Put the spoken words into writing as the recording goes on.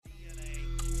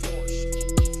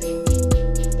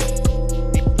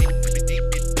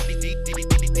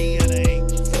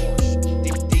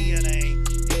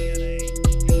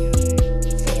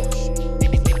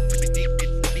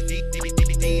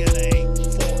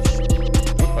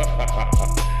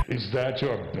that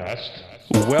your best?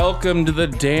 Welcome to the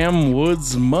Damn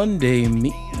Woods Monday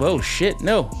Whoa, shit,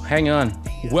 no, hang on.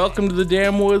 Welcome to the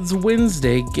Damn Woods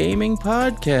Wednesday Gaming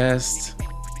Podcast.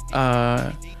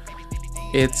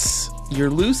 It's your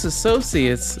loose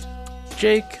associates,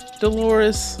 Jake,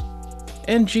 Dolores,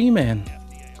 and GMan.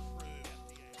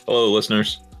 Hello,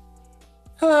 listeners.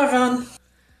 Hello, everyone.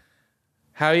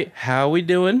 How we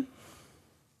doing?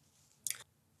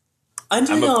 I'm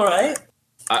doing all right.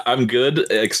 I'm good,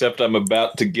 except I'm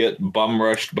about to get bum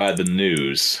rushed by the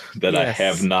news that I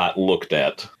have not looked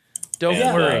at. Don't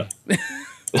worry.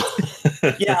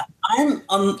 Yeah,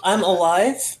 I'm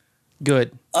alive.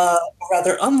 Good.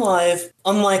 Rather unlive,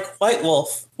 unlike White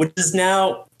Wolf, which is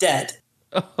now dead.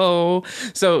 Oh,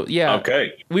 so yeah.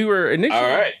 Okay. We were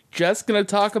initially just going to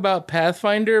talk about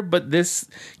Pathfinder, but this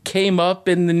came up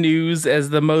in the news as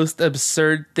the most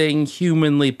absurd thing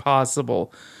humanly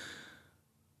possible.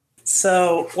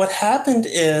 So what happened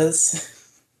is,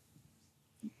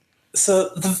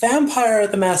 the Vampire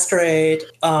the Masquerade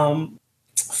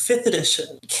 5th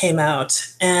edition came out,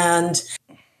 and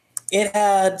it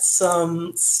had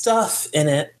some stuff in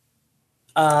it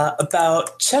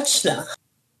about Chechnya.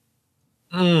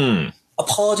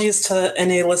 Apologies to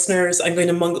any listeners. I'm going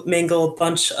to mingle a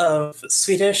bunch of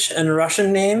Swedish and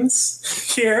Russian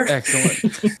names here.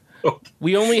 Excellent.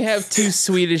 We only have 2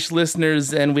 Swedish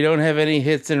listeners, and we don't have any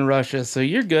hits in Russia, so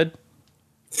you're good.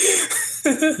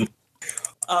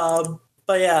 But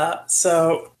yeah,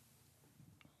 so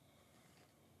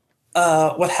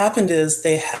what happened is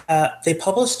they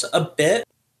published a bit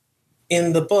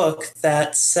in the book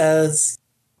that says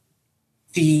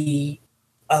about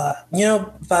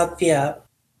the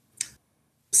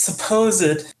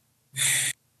supposed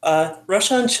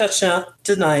Russia and Chechnya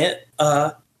deny it,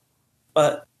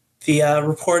 but the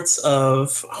reports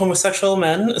of homosexual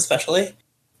men, especially,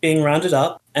 being rounded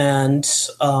up and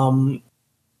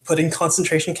put in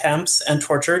concentration camps and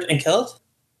tortured and killed.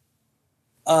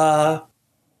 We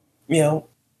have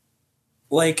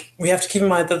to keep in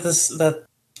mind that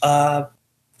the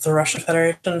Russian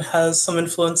Federation has some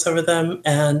influence over them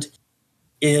and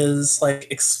is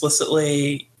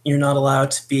explicitly, you're not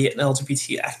allowed to be an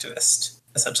LGBT activist.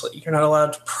 Essentially, you're not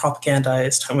allowed to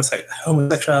propagandize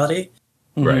homosexuality.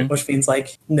 Right. Which means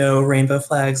no rainbow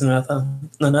flags and nothing.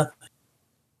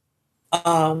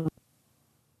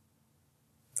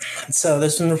 So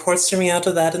there's been reports streaming out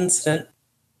of that incident.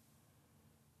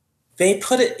 They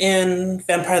put it in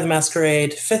Vampire the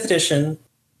Masquerade 5th edition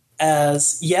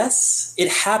as, yes, it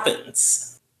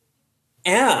happens.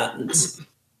 And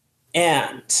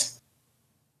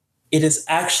it is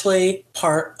actually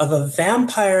part of a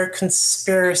vampire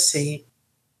conspiracy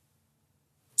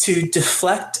to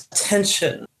deflect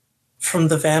attention from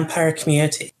the vampire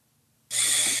community.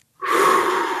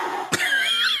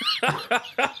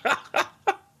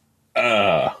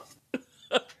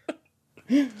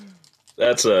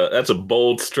 That's a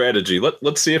bold strategy.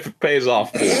 Let's see if it pays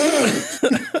off for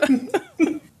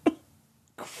it.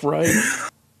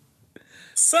 Christ.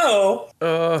 So,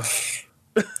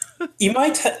 you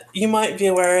might be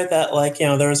aware that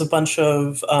there was a bunch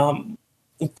of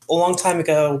a long time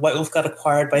ago, White Wolf got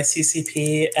acquired by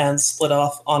CCP and split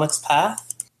off Onyx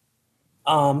Path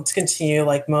to continue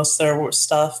most of their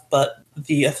stuff, but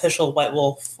the official White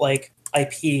Wolf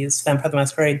IPs, Vampire the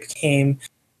Masquerade, became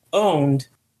owned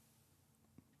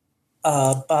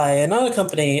by another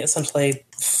company, essentially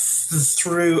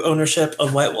through ownership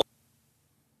of White Wolf.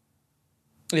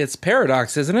 It's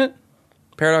Paradox, isn't it?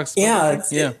 Paradox. Yeah,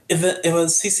 it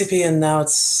was CCP, and now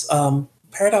it's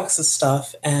Paradox's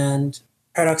stuff, and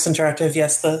Paradox Interactive,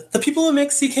 yes, the people who make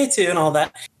CK2 and all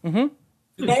that,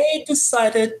 they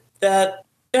decided that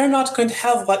they're not going to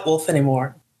have White Wolf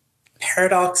anymore.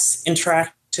 Paradox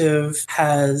Interactive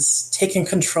has taken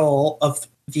control of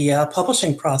the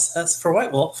publishing process for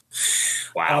White Wolf.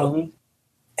 Wow.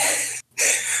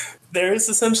 There's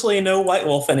essentially no White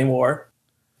Wolf anymore.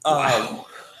 Wow.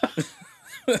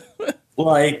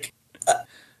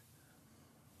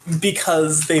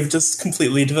 Because they've just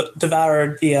completely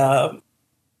devoured the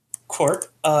corp,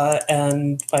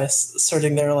 and by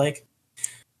asserting their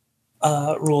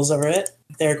rules over it,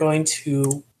 they're going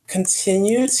to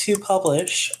continue to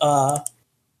publish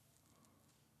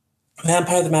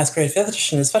Vampire the Masquerade 5th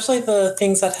edition, especially the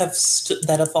things that have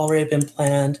already been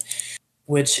planned,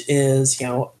 which is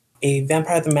a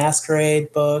Vampire the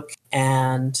Masquerade book,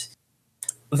 and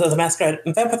the Vampire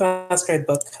the Masquerade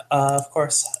book, of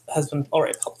course, has been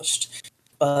already published,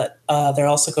 but they're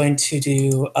also going to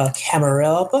do a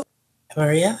Camarilla book.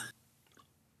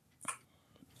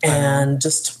 And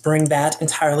just to bring that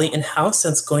entirely in-house,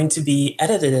 it's going to be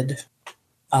edited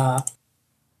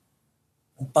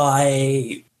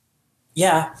by,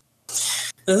 yeah,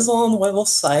 this is all on the Webull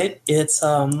site. It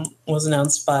was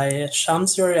announced by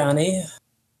Shams Yoriani,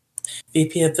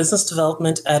 VP of Business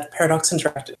Development at Paradox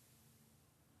Interactive.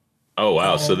 Oh,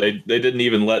 wow. So they didn't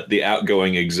even let the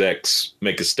outgoing execs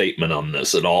make a statement on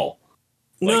this at all.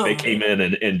 Like, no. They came in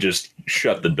and just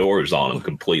shut the doors on them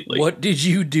completely. What did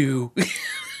you do?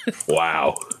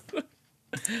 Wow.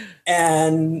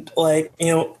 And, like, you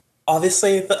know,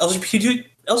 obviously the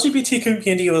LGBT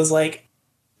community was like,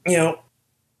 you know,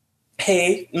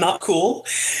 hey, not cool.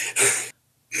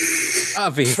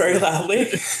 Obviously. Very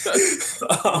loudly.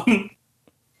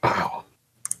 Wow.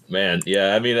 Man,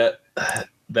 yeah, I mean,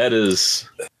 that is...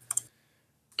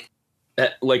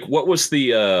 like, what was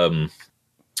the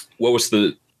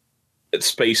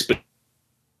space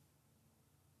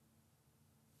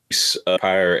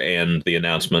Empire and the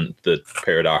announcement that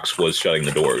Paradox was shutting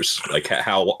the doors? Like,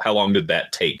 how long did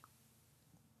that take?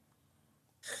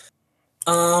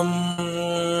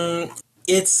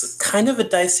 It's kind of a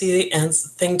dicey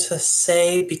thing to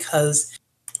say because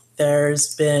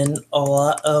there's been a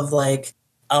lot of like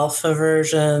alpha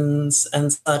versions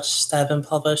and such that have been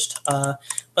published. But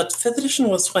 5th edition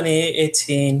was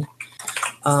 2018.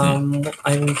 I'm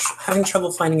having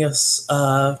trouble finding a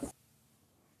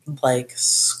like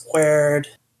squared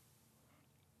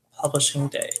publishing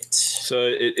date. So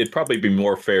it'd probably be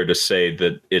more fair to say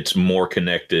that it's more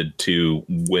connected to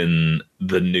when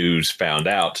the news found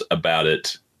out about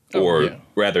it, or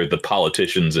rather the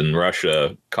politicians in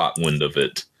Russia caught wind of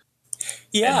it.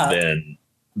 Yeah. And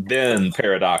then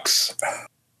Paradox,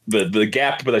 the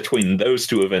gap between those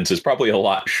two events is probably a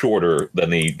lot shorter than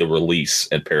the release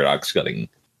and Paradox cutting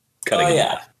off.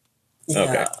 Yeah.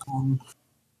 Okay.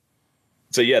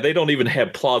 So, yeah, they don't even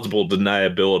have plausible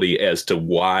deniability as to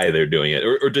why they're doing it.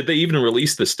 Or did they even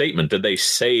release the statement? Did they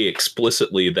say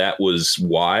explicitly that was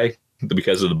why?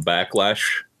 Because of the backlash?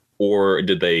 Or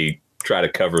did they try to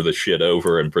cover the shit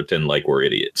over and pretend like we're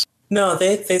idiots? No,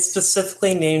 they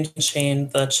specifically named and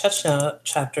shamed the Chechnya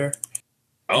chapter.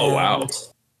 Oh, wow.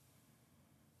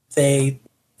 They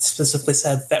specifically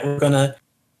said that we're going to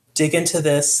dig into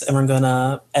this and we're going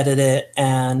to edit it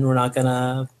and we're not going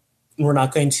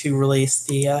to release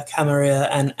the Camarilla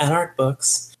and Anarch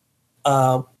books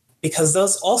because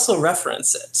those also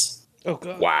reference it. Oh,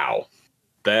 God. Wow.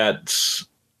 That's...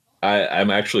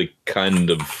 I'm actually kind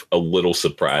of a little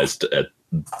surprised at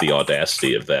the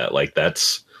audacity of that. Like,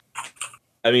 that's...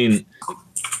 I mean...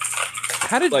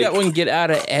 How did that one get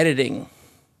out of editing?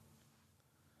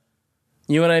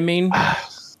 You know what I mean?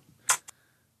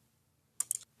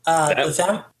 The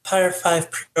Vampire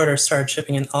 5 pre-order started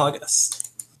shipping in August.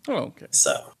 Oh, okay.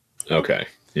 So. Okay,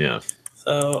 yeah.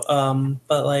 So,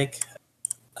 but like,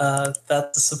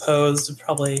 that supposed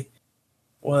probably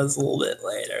was a little bit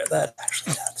later. That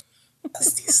actually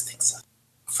does these things up.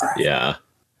 Yeah.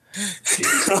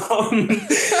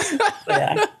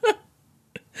 Yeah.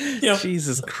 You know,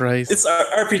 Jesus Christ. It's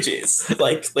RPGs.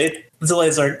 Like,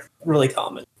 delays are really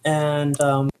common. And,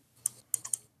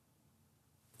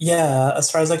 yeah,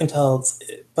 as far as I can tell,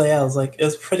 it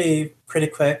was pretty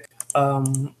quick. I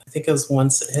think it was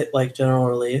once it hit like general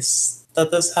release that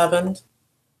this happened,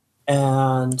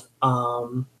 and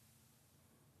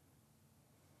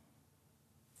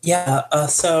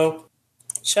so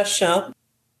Chechnya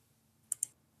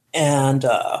and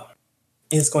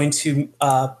is going to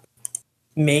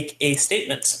make a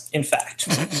statement. In fact,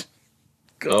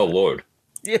 oh Lord,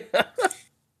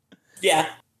 yeah.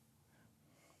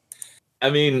 I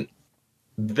mean,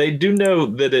 they do know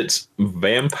that it's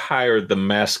Vampire the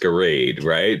Masquerade,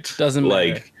 right? Doesn't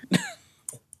matter.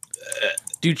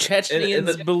 Do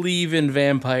Chechnyans believe in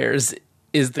vampires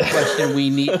is the question we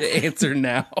need to answer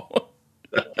now.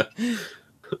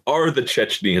 Are the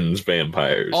Chechnyans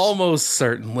vampires? Almost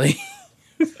certainly.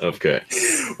 Okay.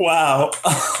 Wow.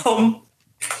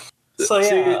 So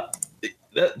yeah. See,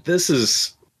 this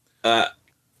is...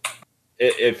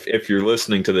 If you're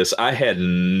listening to this, I had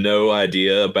no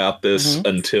idea about this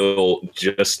until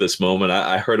just this moment.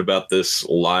 I heard about this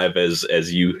live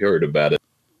as you heard about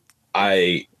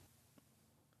it.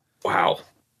 Wow.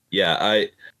 Yeah,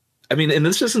 I mean, and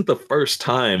this isn't the first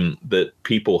time that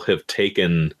people have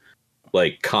taken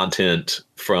like content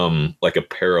from like a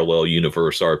parallel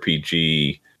universe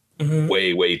RPG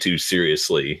way too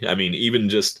seriously. I mean, even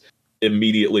just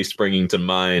immediately springing to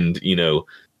mind, you know,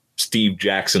 Steve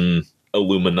Jackson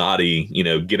Illuminati, you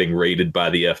know, getting raided by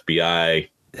the FBI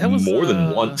more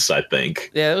than once, I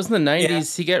think. Yeah, that was in the 90s. Yeah.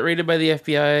 He got raided by the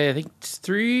FBI, I think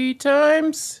 3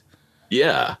 times.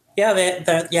 Yeah. Yeah,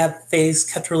 they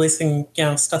kept releasing, you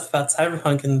know, stuff about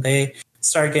Cyberpunk, and they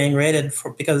started getting raided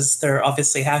because they're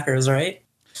obviously hackers, right?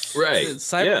 Right.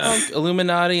 Cyberpunk,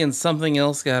 Illuminati, and something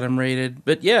else got him rated.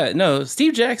 But yeah, no,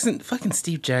 Steve Jackson,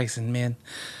 man.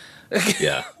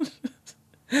 Yeah.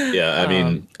 Yeah, I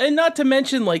mean... and not to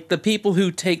mention, like, the people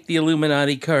who take the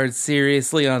Illuminati cards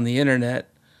seriously on the internet.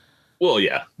 Well,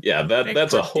 yeah. Yeah,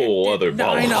 that's a whole other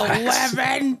ball of wax.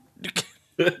 9/11!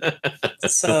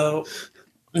 So,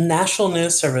 National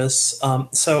News Service.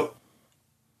 So,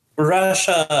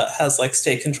 Russia has, like,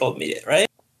 state-controlled media, right?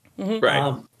 Mm-hmm.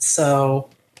 Right.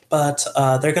 But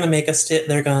they're going to make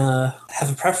they're going to have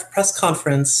a press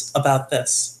conference about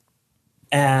this.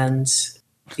 And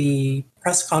the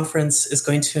press conference is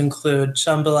going to include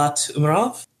Shambilat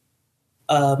Umarov,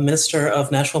 Minister of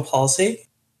National Policy,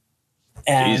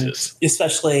 and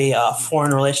especially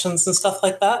foreign relations and stuff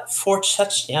like that for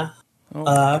Chechnya. Oh my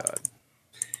God.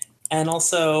 And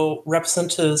also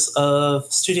representatives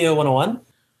of Studio 101.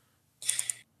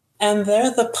 And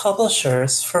they're the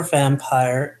publishers for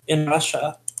Vampire in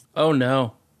Russia. Oh,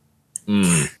 no.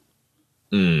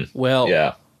 Well,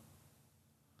 yeah.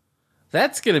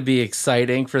 That's going to be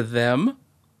exciting for them.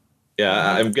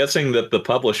 Yeah, I'm guessing that the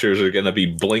publishers are going to be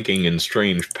blinking in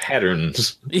strange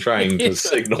patterns, trying to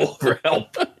signal for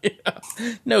help. Yeah.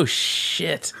 No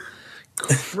shit.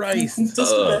 Christ.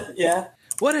 Yeah.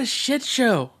 What a shit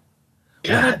show.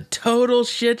 God. What a total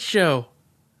shit show.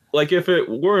 Like, if it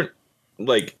weren't,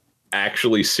 like,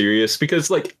 actually serious, because,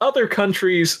 like, other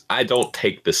countries, I don't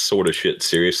take this sort of shit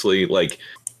seriously. Like,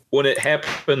 when it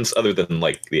happens, other than,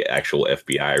 like, the actual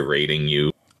FBI raiding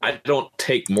you, I don't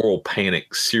take moral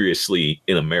panic seriously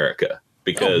in America,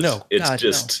 because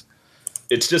it's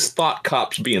just thought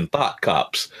cops being thought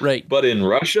cops. Right. But in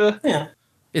Russia,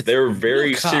 they're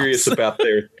very serious about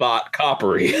their thought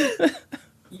coppery.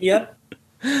 Yep.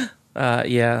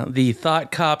 Yeah, the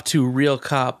thought cop to real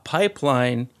cop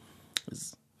pipeline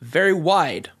is very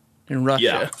wide in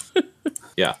Russia. Yeah.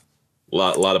 Yeah. A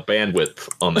lot of bandwidth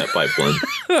on that pipeline.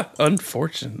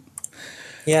 Unfortunate.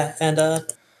 Yeah, and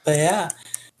but yeah,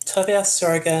 Tobias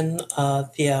Sorgen,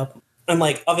 and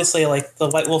like obviously like the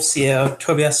White Wolf CEO,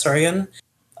 Tobias Sorgen,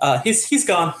 he's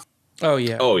gone. Oh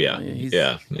yeah. Oh yeah.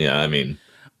 Yeah. I mean,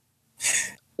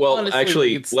 well, honestly,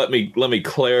 actually, let me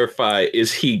clarify: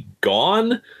 is he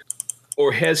gone,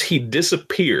 or has he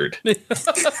disappeared?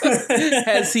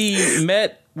 Has he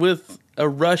met with a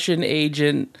Russian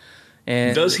agent?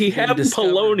 And does he have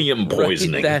polonium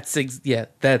poisoning? Right,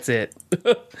 that's it.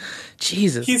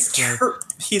 Jesus. He's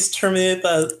terminated,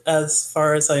 but as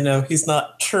far as I know, he's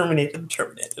not terminated.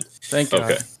 Thank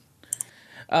God.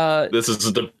 Okay. This is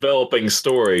a developing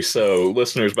story, so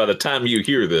listeners, by the time you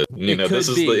hear this, this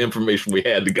is the information we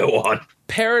had to go on.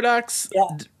 Paradox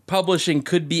Publishing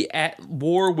could be at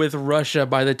war with Russia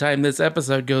by the time this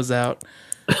episode goes out.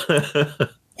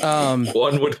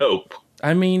 One would hope.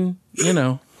 I mean,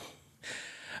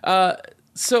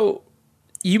 so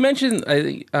you mentioned,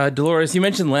 Dolores, you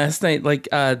mentioned last night, like,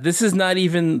 this is not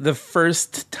even the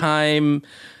first time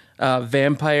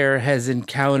Vampire has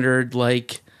encountered,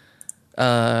 like,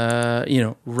 Russia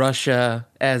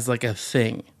as, like, a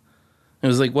thing. It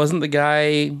was like, wasn't the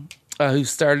guy who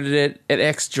started it at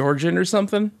ex-Georgian or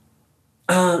something?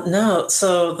 No.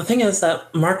 So the thing is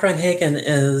that Mark Reinhagen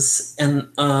is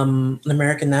an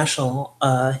American national.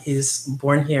 He's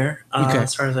born here,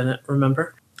 as far as I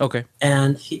remember. Okay.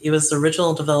 And he was the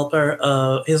original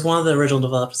developer he was one of the original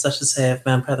developers, I should say, of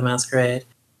Vampire the Masquerade.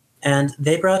 And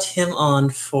they brought him on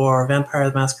for Vampire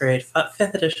the Masquerade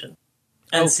 5th edition.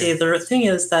 And see, the thing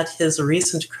is that his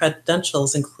recent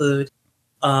credentials include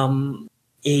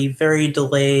a very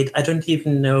delayed, I don't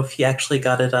even know if he actually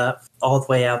got it all the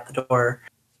way out the door,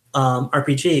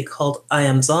 RPG called I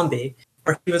Am Zombie,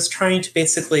 where he was trying to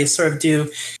basically sort of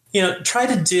try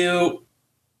to do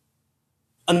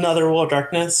another World of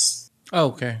Darkness. Oh,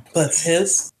 okay. But it's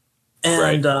his.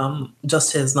 And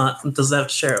just his, doesn't have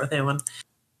to share it with anyone.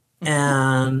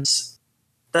 And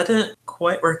that didn't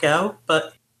quite work out,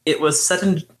 but it was set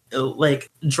in, like,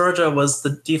 Georgia was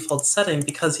the default setting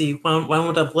because he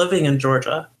wound up living in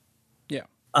Georgia. Yeah.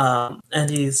 And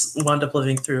he's wound up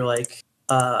living through, like,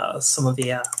 some of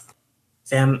the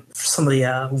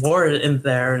war in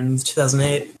there in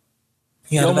 2008.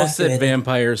 You almost said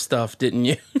vampire stuff, didn't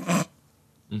you?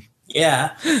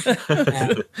 Yeah.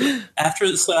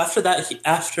 After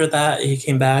that, he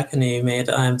came back and he made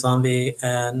I Am Zombie,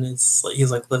 and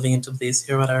he's like living in Tbilisi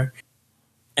or whatever.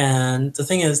 And the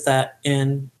thing is that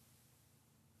in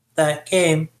that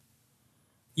game,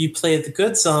 you play the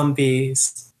good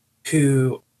zombies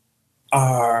who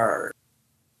are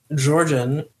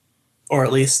Georgian, or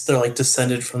at least they're like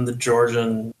descended from the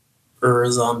Georgian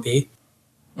zombie.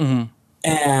 Mm-hmm.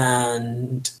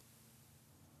 And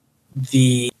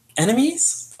the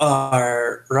enemies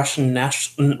are Russian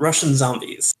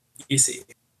zombies. You see,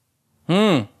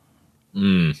 Very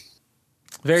who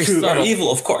subtle. are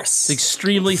evil, of course. It's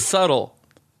extremely subtle.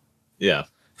 Yeah.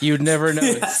 You'd never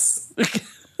notice. Yes.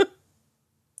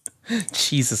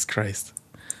 Jesus Christ.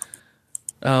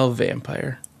 Oh,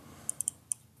 Vampire.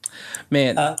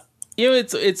 Man,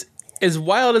 it's as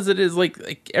wild as it is.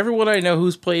 Like everyone I know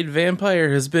who's played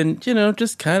Vampire has been,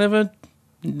 just kind of a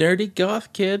nerdy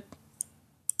goth kid.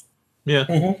 Yeah.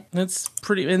 Mm-hmm. That's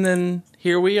pretty. And then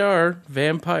here we are,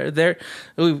 Vampire.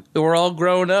 We're all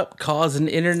grown up, causing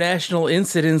international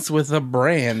incidents with a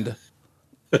brand.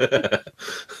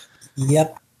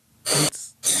 Yep.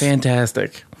 It's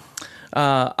fantastic.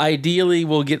 Ideally,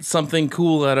 we'll get something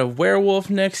cool out of Werewolf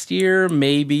next year.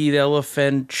 Maybe they'll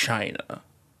offend China.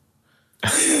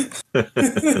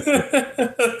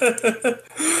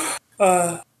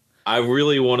 I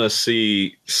really want to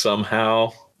see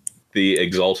somehow the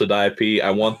Exalted IP. I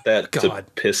want that to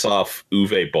piss off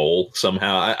Uwe Boll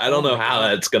somehow. I don't know how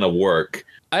that's going to work.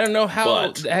 I don't know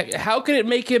how. How could it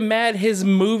make him mad? His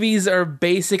movies are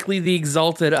basically the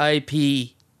Exalted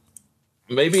IP.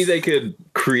 Maybe they could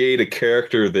create a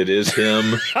character that is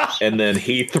him, and then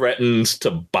he threatens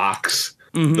to box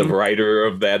the writer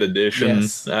of that edition.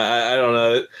 Yes. I don't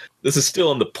know. This is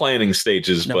still in the planning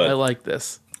stages, No, but I like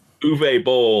this. Uwe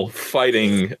Boll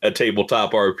fighting a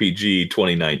tabletop RPG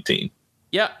 2019.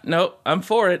 Yeah, no, I'm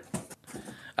for it.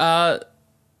 So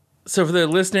for the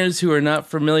listeners who are not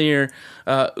familiar,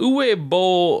 Uwe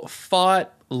Boll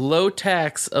fought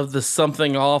Low-Tax of the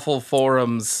Something Awful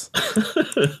forums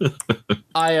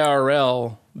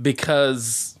IRL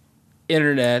because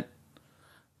internet,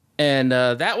 and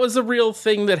that was a real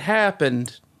thing that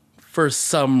happened for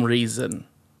some reason.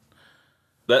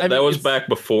 That was back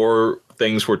before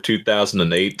things were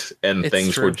 2008 and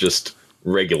things were just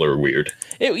regular weird.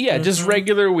 Just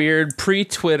regular weird,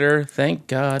 pre-Twitter, thank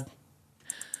God.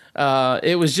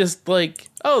 It was just like,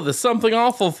 the Something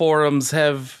Awful forums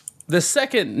have the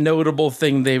second notable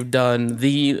thing they've done.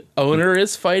 The owner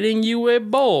is fighting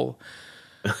Uwe Boll.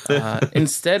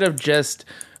 Instead of just,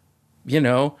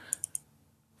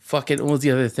 fucking, what was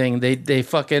the other thing? They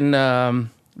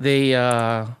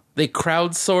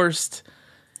crowdsourced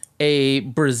a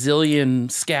Brazilian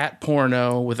scat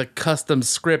porno with a custom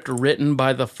script written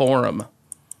by the forum.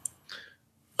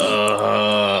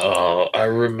 I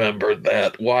remember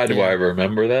that. Why do I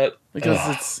remember that?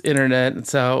 Because it's internet.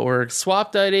 That's how it works.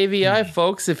 Swap.avi,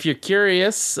 folks, if you're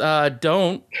curious,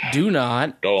 do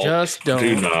not. Dolores,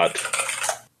 don't.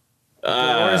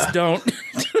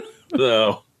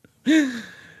 No.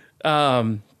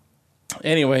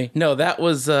 Anyway, no, that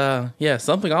was,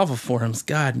 Something Awful forums.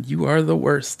 God, you are the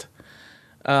worst.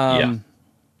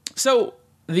 So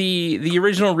the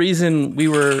original reason we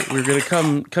were going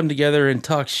to come together and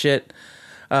talk shit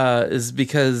is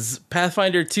because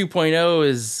Pathfinder 2.0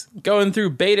 is going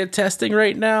through beta testing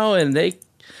right now, and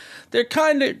they're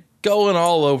kind of going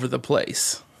all over the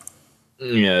place.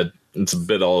 Yeah, it's a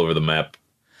bit all over the map.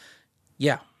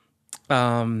 Yeah.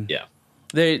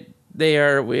 They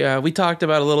are. We talked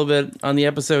about a little bit on the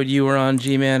episode you were on,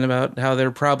 G-Man, about how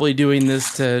they're probably doing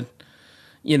this to,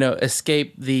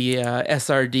 escape the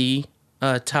SRD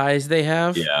ties they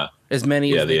have. Yeah, as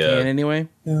many as they can anyway.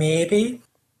 Maybe.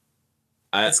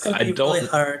 It's going to be really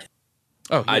hard.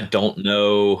 Oh, yeah. I don't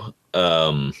know.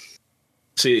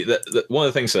 See, one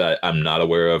of the things that I'm not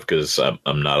aware of, because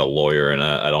I'm not a lawyer and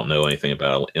I don't know anything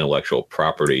about intellectual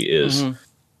property, is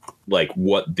like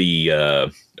what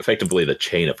the effectively the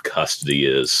chain of custody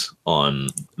is on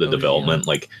the development.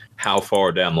 Like, how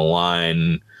far down the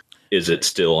line is it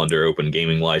still under open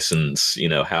gaming license?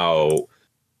 How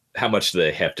much do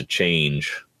they have to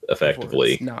change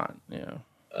effectively? It's not,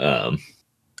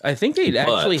 I think they'd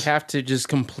actually have to just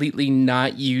completely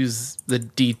not use the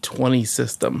D20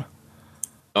 system.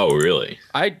 Oh, really?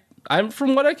 I'm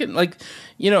from what I can,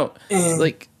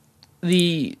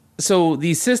 the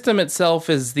system itself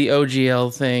is the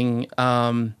OGL thing.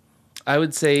 I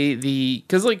would say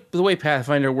because the way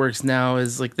Pathfinder works now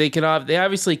is they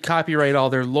obviously copyright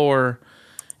all their lore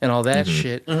and all that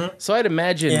shit. So I'd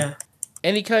imagine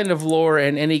any kind of lore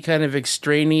and any kind of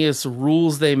extraneous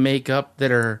rules they make up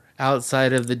that are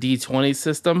outside of the D20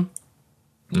 system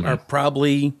are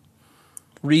probably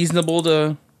reasonable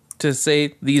to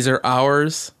say these are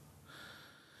ours.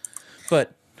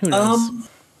 But who knows?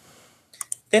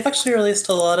 They've actually released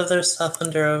a lot of their stuff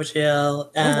under OGL,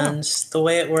 and the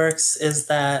way it works is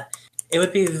that it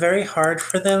would be very hard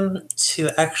for them to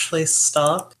actually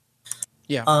stop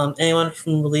anyone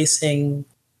from releasing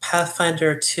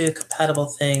Pathfinder 2 compatible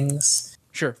things.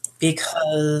 Sure.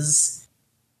 Because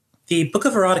the Book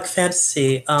of Erotic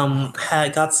Fantasy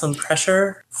had got some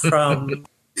pressure from.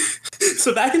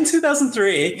 So back in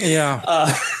 2003,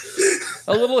 a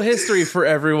little history for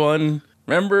everyone.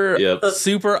 Remember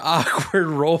super awkward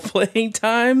role-playing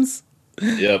times?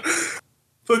 Yep.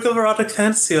 Book of Erotic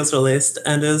Fantasy was released,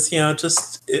 and is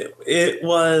it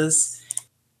was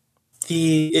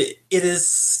it is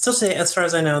still today, as far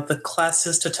as I know, the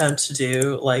classiest attempt to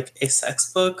do like a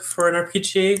sex book for an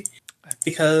RPG,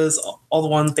 because all the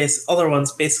other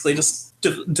ones basically just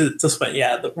went, this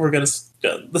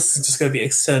is just gonna be an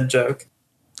extended joke.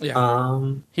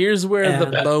 Yeah. Here's where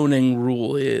the boning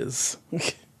rule is.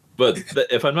 But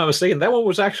if I'm not mistaken, that one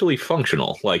was actually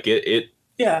functional. Like it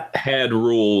had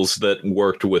rules that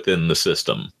worked within the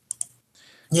system.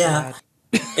 Yeah,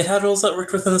 it had rules that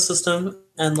worked within the system,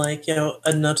 and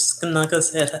I'm not gonna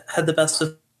say it had the best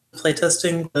of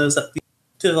playtesting. Those that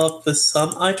developed with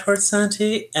some eye towards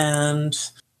sanity, and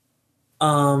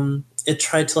it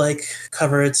tried to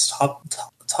cover its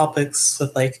topics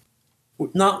with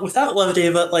not without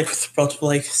levity, but with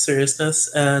relative seriousness.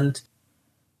 And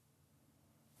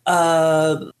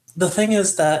the thing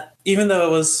is that even though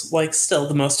it was still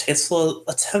the most tasteful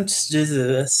attempt to do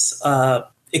this,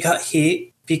 it got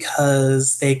heat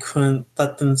because they couldn't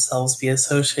let themselves be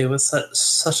associated with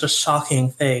such a shocking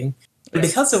thing. And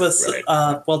because it was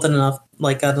well done enough,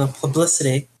 got enough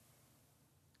publicity,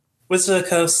 Wizards of the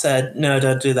Coast said, "No,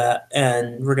 don't do that,"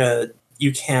 and we're going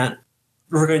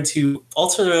to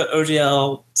alter the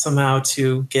OGL somehow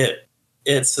to get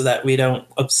it so that we don't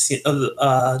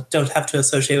have to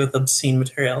associate with obscene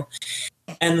material.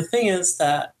 And the thing is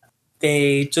that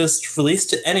they just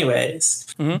released it anyways,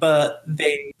 but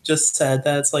they just said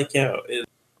that it's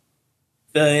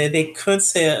they could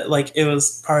say it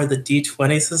was part of the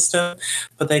D20 system,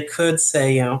 but they could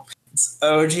say it's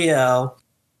OGL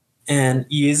and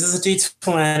uses a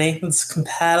D20. It's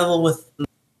compatible with the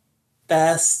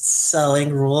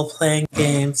best-selling role-playing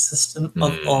game system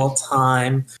of all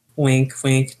time. Wink,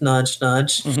 wink, nudge,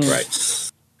 nudge. Right.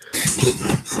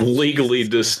 Legally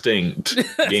distinct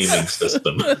gaming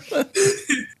system.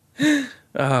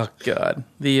 Oh God,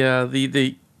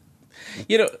 the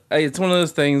it's one of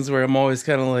those things where I'm always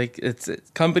kind of it's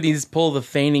companies pull the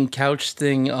feigning couch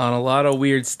thing on a lot of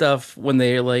weird stuff when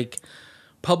they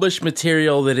publish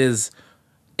material that is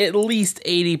at least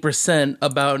 80%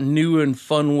 about new and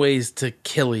fun ways to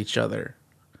kill each other.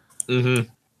 Mm-hmm.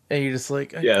 And you're just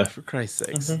for Christ's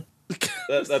sakes. Mm-hmm.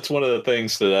 That's one of the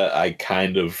things that I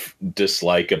kind of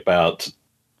dislike about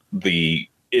the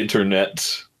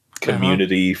internet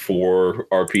community for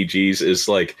RPGs is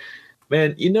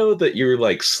man, you know that you're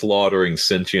slaughtering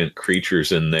sentient creatures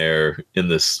in there in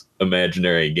this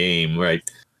imaginary game, right?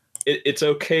 It's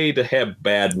okay to have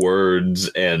bad words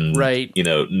and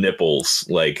nipples.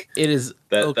 It is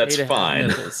that's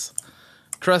fine.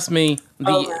 Trust me,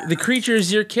 the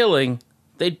creatures you're killing,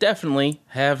 they definitely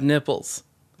have nipples.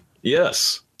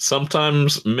 Yes,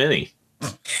 sometimes many.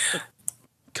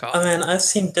 Oh man, I've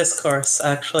seen discourse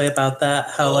actually about that.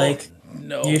 How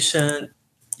you shouldn't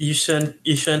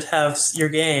have your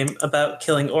game about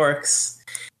killing orcs,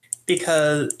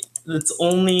 because it's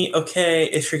only okay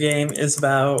if your game is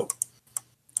about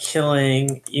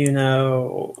killing,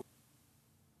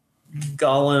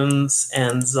 golems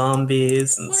and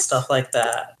zombies and stuff like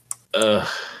that.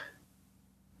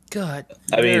 God,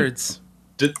 nerds.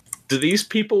 Do these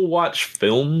people watch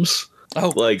films?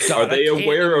 Oh, God, are they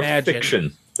aware of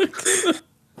fiction?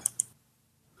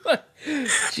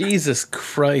 Jesus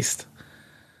Christ.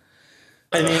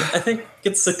 I mean, I think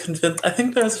there's a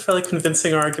fairly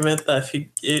convincing argument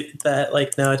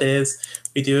that nowadays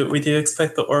we do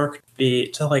expect the orc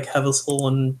to have a soul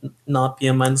and not be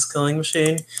a mindless killing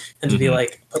machine, and to be a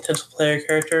potential player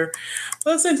character.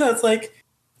 But at the same time, it's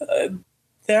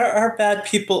there are bad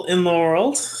people in the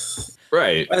world.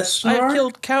 Right. I've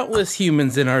killed countless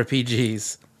humans in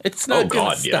RPGs. It's not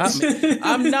going to stop me.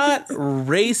 I'm not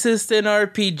racist in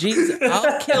RPGs.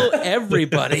 I'll kill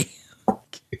everybody.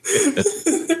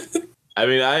 I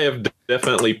mean, I have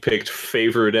definitely picked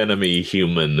favorite enemy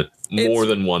human more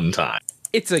than one time.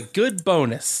 It's a good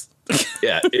bonus.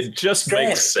 Yeah, it just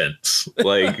makes sense.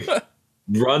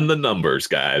 Run the numbers,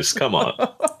 guys. Come on.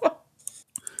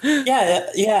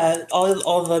 Yeah.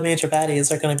 All the major baddies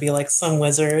are going to be some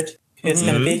wizard who's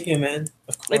going to be human,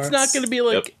 of course. It's not going to be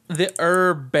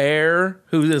the bear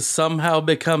who has somehow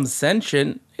become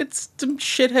sentient. It's some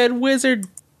shithead wizard.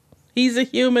 He's a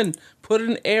human. Put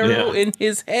an arrow in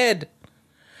his head.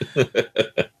 God.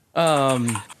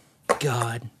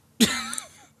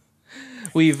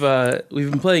 We've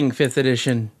been playing 5th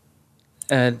edition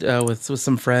and with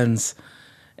some friends,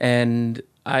 and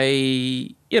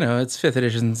it's 5th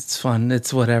edition. It's fun.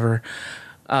 It's whatever.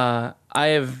 I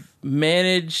have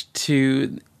managed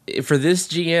to, for this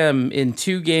GM, in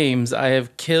 2 games, I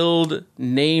have killed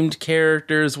named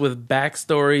characters with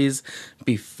backstories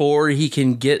before he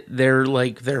can get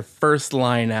their first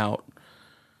line out.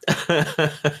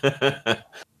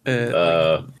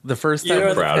 The first time,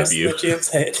 You're proud of you.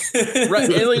 Right,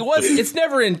 and it's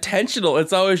never intentional.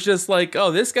 It's always just like,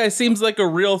 oh, this guy seems like a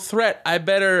real threat. I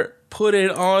better put it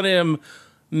on him,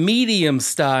 medium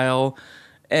style.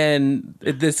 And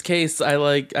in this case,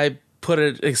 I put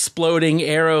an exploding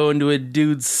arrow into a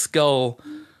dude's skull,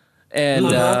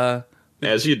 and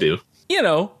as you do,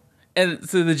 and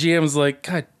so the GM's like,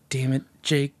 God damn it,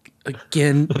 Jake,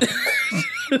 again.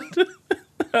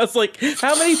 I was like,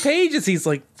 how many pages? He's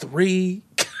like, 3.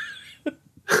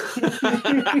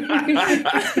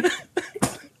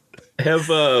 Have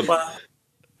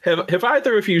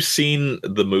either of you seen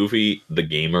the movie The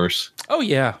Gamers? Oh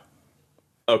yeah.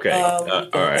 Okay. All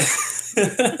right.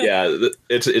 Yeah,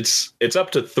 it's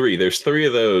up to 3. There's 3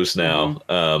 of those now.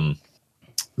 Mm-hmm.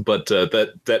 But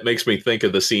that makes me think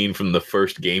of the scene from the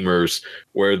first Gamers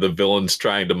where the villain's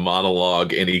trying to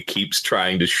monologue and he keeps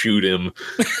trying to shoot him.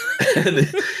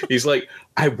 And he's like,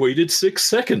 I waited 6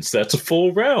 seconds. That's a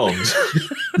full round.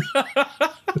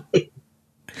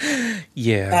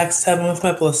 Yeah. Backstabbing with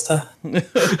my ballista.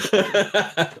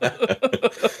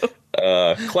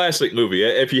 Classic movie.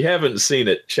 If you haven't seen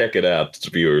it, check it out,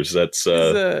 viewers. It's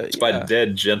by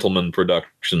Dead Gentleman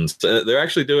Productions. They're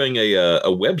actually doing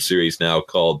a web series now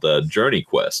called Journey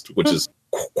Quest, which is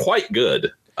quite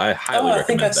good. I highly recommend that. I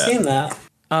think I've seen that.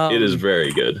 It is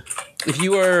very good. If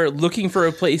you are looking for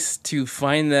a place to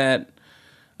find that,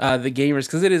 the Gamers,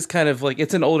 because it is kind of like,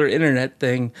 it's an older internet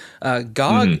thing.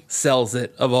 GOG sells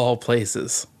it, of all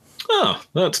places. Oh,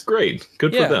 that's great.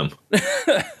 Good for them.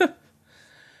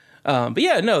 But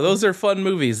yeah, no, those are fun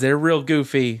movies. They're real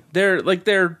goofy.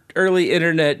 They're early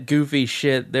internet goofy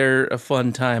shit. They're a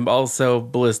fun time. Also,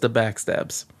 ballista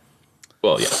backstabs.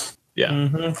 Well, yeah.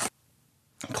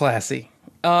 Mm-hmm. Classy.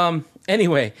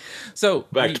 Anyway, so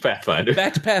back to Pathfinder.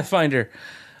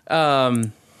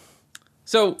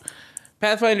 So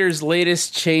Pathfinder's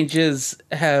latest changes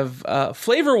have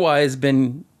flavor-wise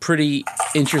been pretty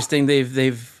interesting.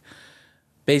 They've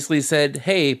basically said,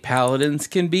 hey, paladins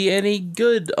can be any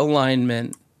good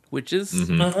alignment, which is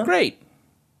great.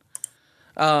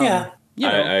 Yeah.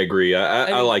 I agree.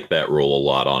 I like that rule a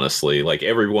lot, honestly. Like,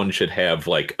 everyone should have,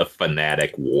 like, a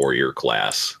fanatic warrior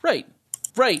class. Right.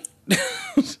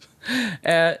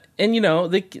 And,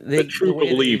 the true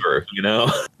believer,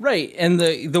 Right. And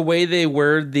the way they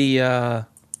word the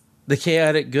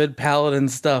chaotic good paladin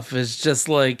stuff is just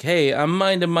like, hey, I'm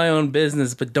minding my own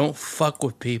business, but don't fuck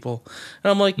with people.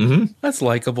 And I'm like, that's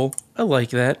likable. I like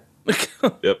that.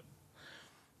 Yep.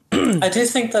 I do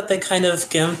think that they kind of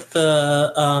gimped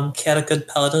the chaotic good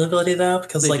paladin ability, though,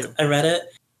 because I read it,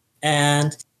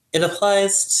 and it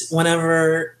applies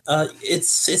whenever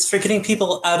it's for getting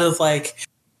people out of when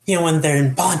they're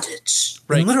in bondage,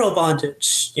 in literal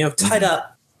bondage, tied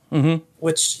up. Mm-hmm.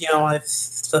 Which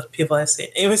the people I've seen.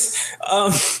 Anyways,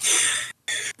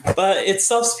 but it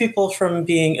stops people from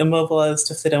being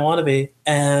immobilized if they don't want to be.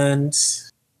 And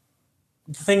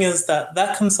the thing is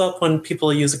that comes up when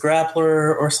people use a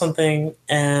grappler or something,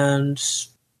 and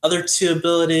other 2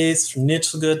 abilities from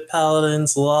neutral good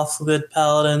paladins, lawful good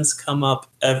paladins come up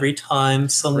every time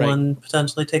someone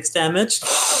potentially takes damage.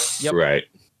 Yep. Right.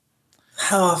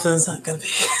 How often is that going to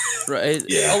be? Right.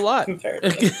 Yeah. A lot.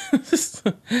 The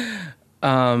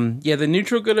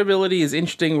neutral good ability is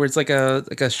interesting, where it's like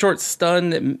a short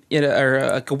stun, or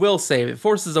like a will save. It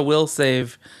forces a will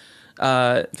save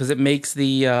because it makes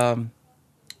the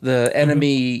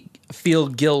enemy feel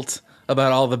guilt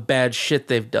about all the bad shit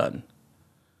they've done.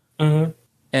 Mm-hmm.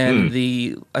 And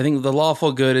I think the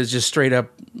lawful good is just straight up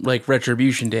like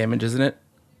retribution damage, isn't it?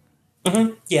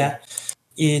 Mm-hmm. Yeah.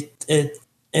 It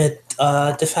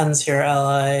defends your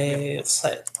ally,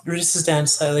 reduces damage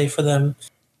slightly for them,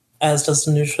 as does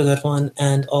the neutral good one,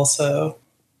 and also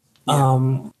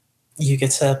you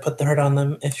get to put the hurt on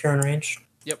them if you're in range.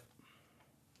 Yep.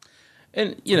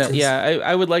 And,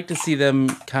 I would like to see them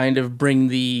kind of bring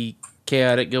the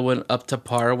chaotic good one up to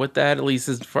par with that, at least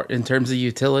in terms of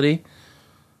utility.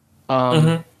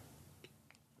 Thematically,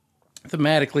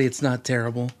 it's not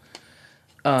terrible.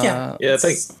 I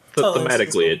think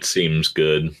thematically it seems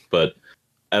good, but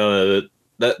I don't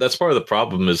know, that's part of the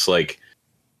problem is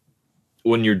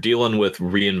when you're dealing with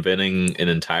reinventing an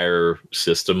entire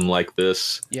system like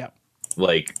this,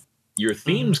 your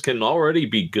themes can already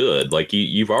be good.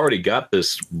 You've already got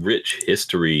this rich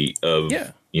history of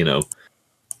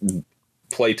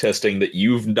playtesting that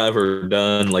you've never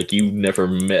done. Like, you've never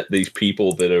met these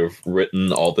people that have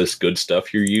written all this good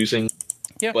stuff you're using.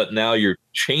 Yeah. But now you're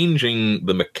changing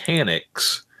the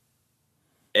mechanics,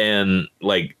 and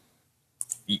like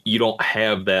you don't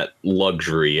have that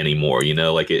luxury anymore. You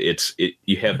know, like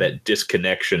you have that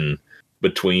disconnection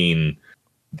between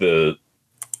the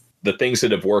things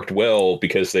that have worked well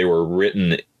because they were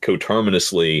written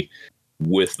coterminously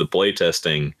with the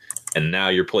playtesting, and now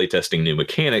you're playtesting new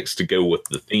mechanics to go with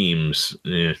the themes.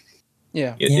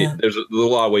 Yeah. There's a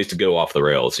lot of ways to go off the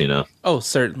rails, you know? Oh,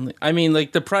 certainly. I mean,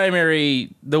 like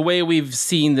the way we've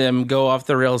seen them go off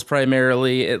the rails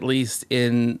primarily, at least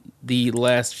in the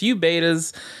last few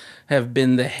betas, have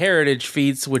been the heritage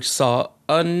feats, which saw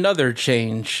another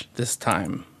change this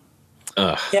time.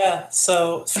 Yeah,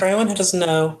 so for anyone who doesn't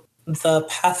know, the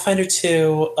Pathfinder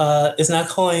 2 is now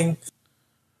calling...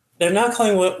 They're now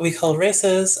calling what we call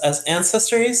races as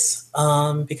ancestries,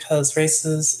 because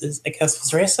races I guess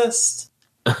was racist.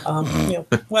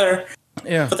 Whatever.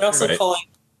 Yeah. But they're also calling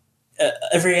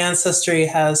every ancestry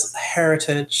has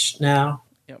heritage now.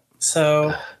 Yep.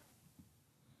 So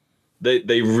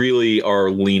they really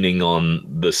are leaning on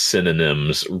the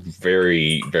synonyms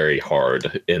very, very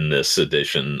hard in this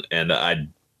edition, and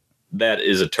that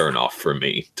is a turnoff for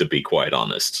me, to be quite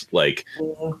honest. Like.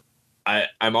 Yeah.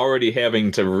 I'm already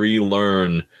having to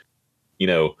relearn,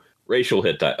 racial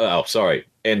hit die. Oh, sorry,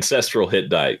 ancestral hit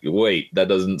die. Wait, that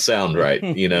doesn't sound right.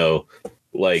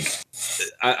 Like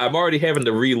I'm already having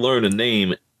to relearn a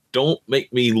name. Don't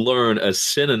make me learn a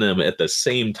synonym at the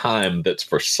same time that's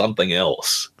for something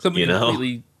else. Something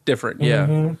completely different. Yeah.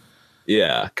 Mm-hmm.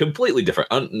 Yeah, completely different.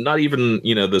 Not even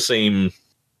the same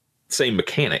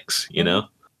mechanics.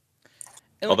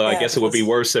 Although I guess it would be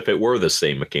worse if it were the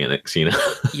same mechanics,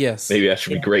 Yes. Maybe I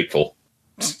should be grateful.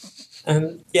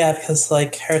 And because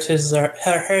like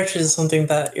heritage is something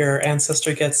that your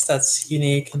ancestor gets that's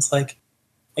unique. It's like,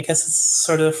 I guess it's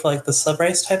sort of like the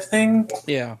subrace type thing.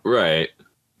 Yeah. Right.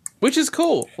 Which is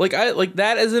cool. Like I like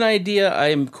that as an idea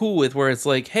I'm cool with, where it's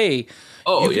like, hey,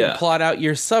 you can plot out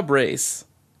your subrace.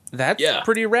 That's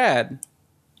pretty rad.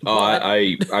 Oh,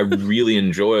 I really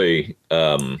enjoy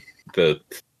the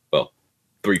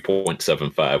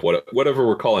 3.75, whatever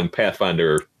we're calling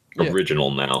Pathfinder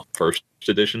original now, first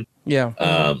edition. Yeah.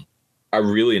 I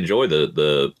really enjoy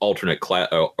the alternate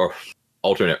or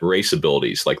alternate race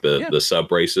abilities, like the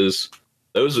sub races.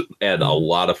 Those add a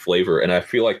lot of flavor, and I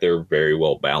feel like they're very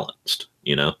well balanced.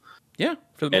 Yeah,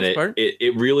 for the most part.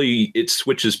 It really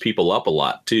switches people up a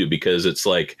lot too, because it's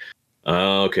like,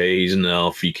 okay, he's an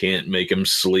elf, you can't make him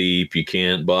sleep, you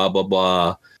can't blah blah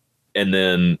blah. And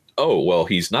then, oh, well,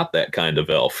 he's not that kind of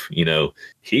elf.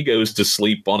 He goes to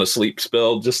sleep on a sleep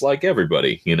spell just like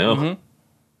everybody, Mm-hmm.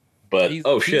 But,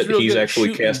 he's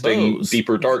actually casting bows.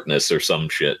 Deeper darkness or some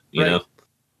shit, you know?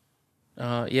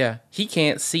 Yeah, he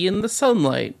can't see in the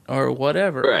sunlight or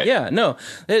whatever. Right. Yeah, no,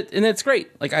 and it's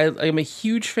great. Like, I'm a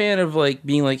huge fan of, like,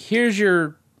 being like, here's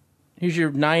your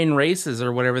 9 races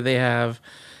or whatever they have,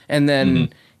 and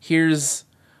then here's...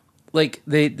 Like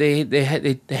they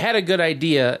had a good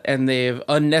idea and they've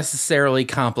unnecessarily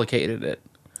complicated it,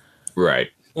 right?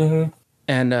 Mm-hmm.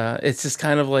 And it's just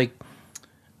kind of like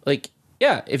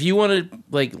if you want to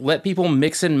like let people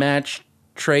mix and match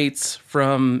traits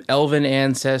from elven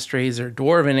ancestries or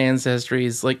dwarven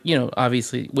ancestries, like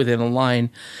obviously within a line,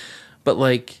 but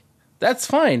like that's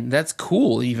fine, that's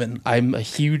cool. Even I'm a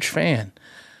huge fan.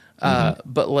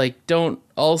 But like don't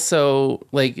also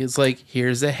like it's like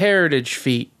here's a heritage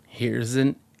feat. Here's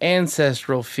an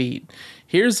ancestral feat.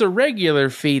 Here's a regular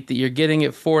feat that you're getting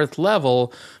at 4th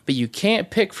level, but you can't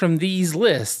pick from these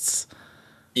lists.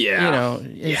 Yeah.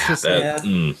 It's just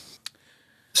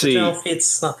See, general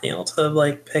feats not being able to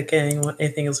like pick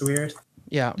anything is weird.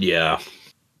 Yeah. Yeah.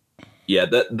 Yeah,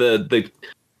 the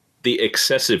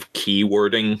excessive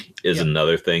keywording is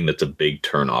another thing that's a big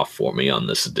turnoff for me on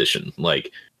this edition.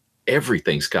 Like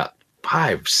everything's got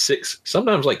 5, 6,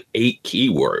 sometimes like 8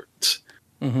 keywords.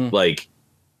 Like,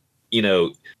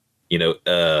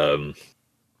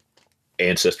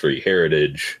 ancestry,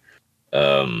 heritage,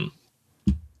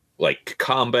 like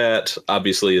combat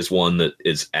obviously is one that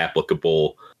is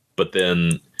applicable, but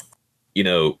then,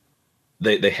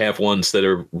 they have ones that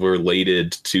are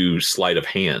related to sleight of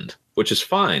hand, which is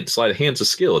fine. Sleight of hand's a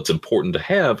skill. It's important to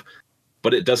have,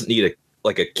 but it doesn't need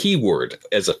a keyword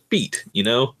as a feat, You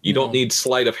don't need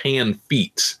sleight of hand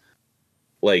feats.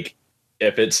 Like,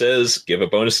 if it says give a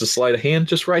bonus to sleight of hand,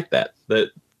 just write that.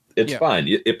 It's fine.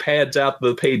 It pads out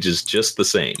the pages just the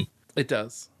same. It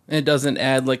does. It doesn't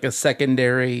add like a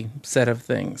secondary set of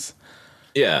things.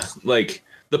 Yeah, like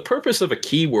the purpose of a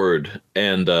keyword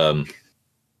and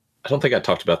I don't think I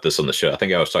talked about this on the show. I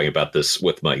think I was talking about this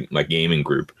with my gaming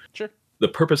group. Sure. The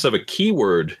purpose of a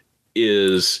keyword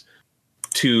is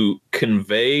to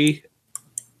convey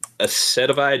a set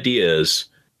of ideas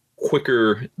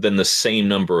quicker than the same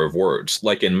number of words.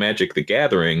 Like in Magic the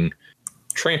Gathering,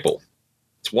 trample.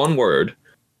 It's one word,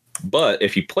 but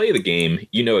if you play the game,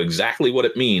 you know exactly what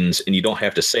it means and you don't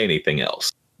have to say anything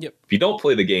else. Yep. If you don't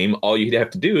play the game, all you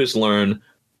have to do is learn,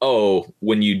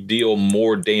 when you deal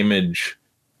more damage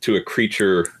to a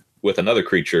creature with another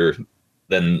creature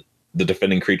than the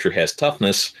defending creature has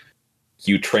toughness,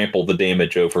 you trample the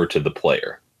damage over to the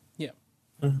player. Yeah.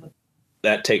 Mm-hmm.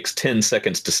 That takes 10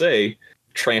 seconds to say.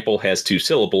 Trample has 2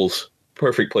 syllables.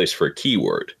 Perfect place for a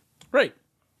keyword. Right.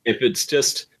 If it's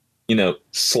just,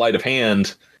 sleight of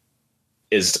hand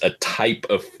is a type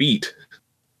of feat,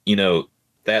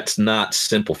 that's not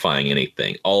simplifying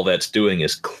anything. All that's doing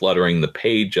is cluttering the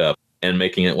page up and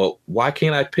making it, well, why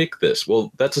can't I pick this?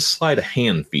 Well, that's a sleight of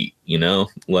hand feat,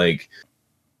 like,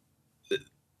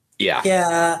 yeah.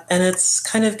 Yeah, and it's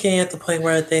kind of getting at the point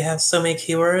where they have so many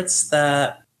keywords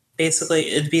that basically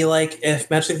it'd be like if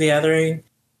Magic the Gathering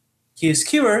used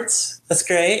keywords, that's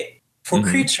great. For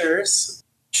creatures,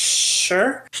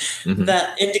 sure.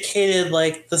 That indicated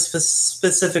like the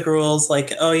specific rules,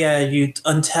 like, oh yeah, you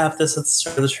untap this at the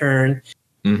start of the turn.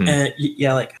 And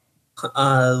yeah, like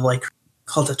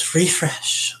called it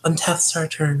refresh, untap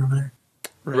start turn or whatever.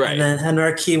 Right. And then had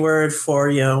our keyword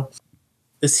for,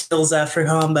 this heals after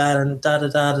combat and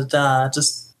da-da-da-da-da.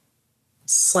 Just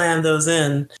slam those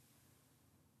in.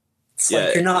 It's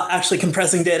like you're not actually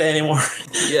compressing data anymore.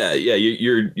 Yeah,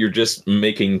 you're just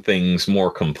making things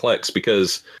more complex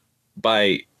because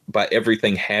by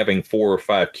everything having 4 or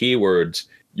 5 keywords,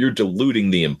 you're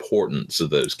diluting the importance of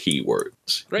those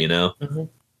keywords. Right.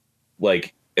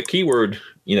 Like a keyword,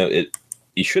 you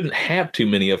shouldn't have too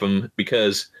many of them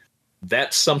because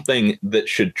that's something that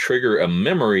should trigger a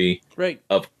memory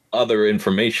of other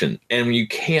information. And you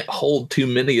can't hold too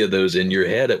many of those in your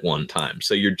head at one time.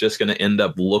 So you're just going to end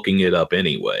up looking it up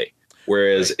anyway.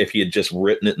 Whereas if you had just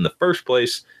written it in the first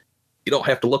place, you don't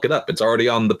have to look it up. It's already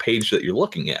on the page that you're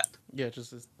looking at. Yeah,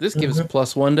 just this gives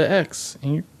 +1 to X,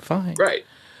 and you're fine. Right.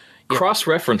 Yeah.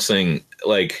 Cross-referencing,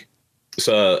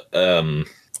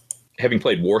 having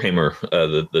played Warhammer,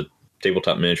 the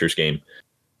tabletop miniatures game,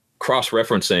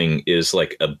 cross-referencing is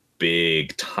like a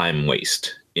big time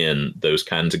waste in those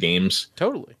kinds of games.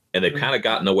 Totally. And they've kind of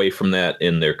gotten away from that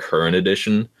in their current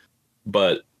edition.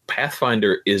 But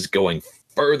Pathfinder is going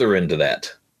further into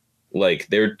that. Like,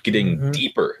 they're getting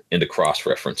deeper into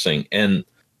cross-referencing. And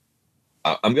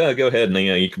I'm going to go ahead and,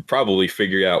 you can probably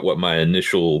figure out what my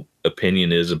initial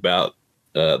opinion is about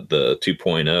the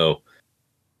 2.0.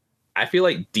 I feel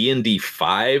like D&D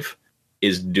 5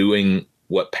 is doing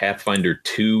what Pathfinder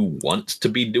 2 wants to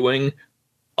be doing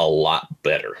a lot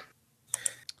better.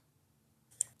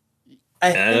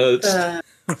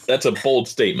 That's a bold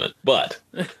statement, but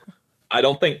I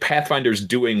don't think Pathfinder's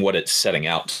doing what it's setting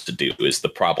out to do is the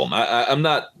problem. I'm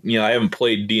not, I haven't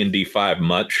played D&D 5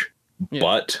 much,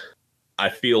 but I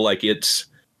feel like it's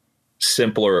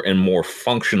simpler and more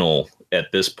functional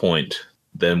at this point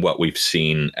than what we've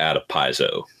seen out of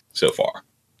Paizo so far.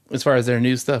 As far as their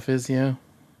new stuff is, yeah.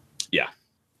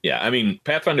 Yeah, I mean,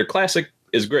 Pathfinder Classic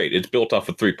is great. It's built off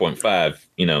of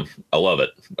 3.5. I love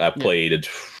it. I played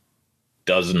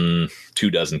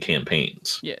 24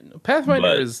 campaigns. Yeah,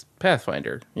 Pathfinder is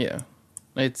Pathfinder. Yeah.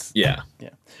 Yeah.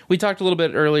 We talked a little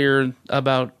bit earlier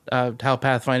about how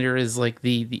Pathfinder is like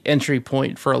the entry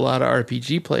point for a lot of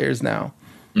RPG players now.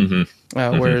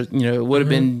 Where, it would have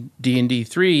been D&D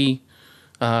 3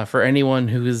 for anyone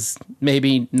who is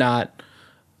maybe not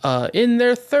in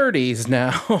their 30s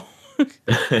now.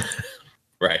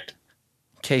 Right.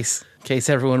 Case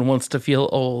everyone wants to feel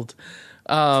old.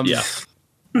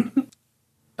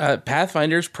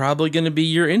 Pathfinder's probably going to be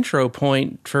your intro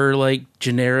point for like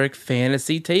generic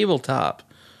fantasy tabletop.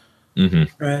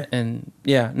 Right. And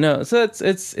so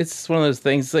it's one of those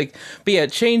things like, but yeah,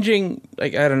 changing,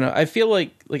 like, I don't know. I feel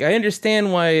like I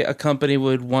understand why a company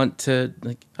would want to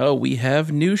like, oh, we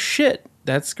have new shit.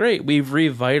 That's great. We've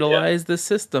revitalized the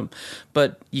system,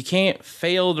 but you can't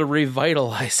fail to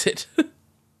revitalize it.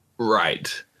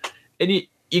 Right. And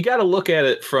you got to look at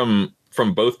it from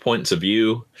both points of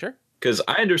view. Sure. Because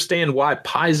I understand why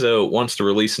Paizo wants to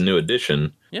release a new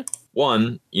edition. Yeah.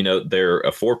 One, they're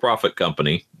a for-profit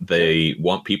company. They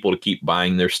want people to keep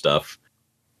buying their stuff.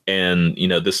 And,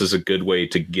 this is a good way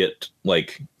to get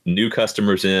like new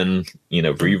customers in,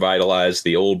 revitalize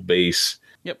the old base.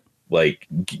 Like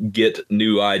get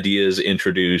new ideas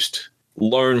introduced,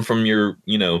 learn from your,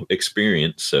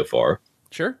 experience so far.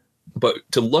 Sure. But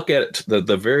to look at it,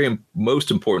 the very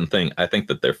most important thing, I think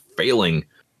that they're failing.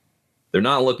 They're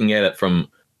not looking at it from,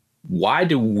 why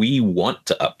do we want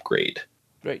to upgrade?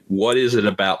 Right. What is it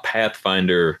about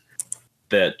Pathfinder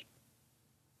that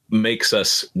makes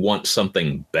us want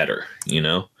something better, you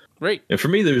know? Right. And for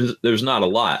me, there's not a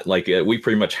lot. Like, we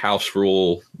pretty much house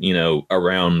rule, you know,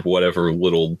 around whatever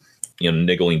little, you know,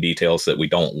 niggling details that we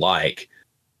don't like.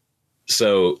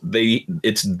 So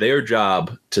it's their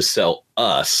job to sell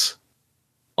us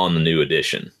on the new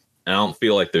edition. And I don't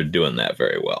feel like they're doing that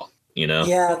very well, you know?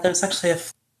 Yeah, there's actually a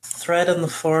thread in the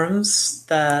forums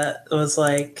that was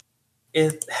like,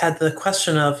 it had the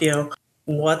question of, you know,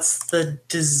 what's the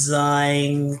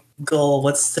design goal?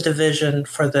 What's the division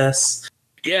for this?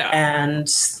 Yeah. And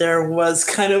there was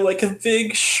kind of like a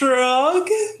big shrug.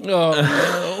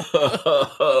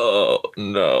 Oh, Oh,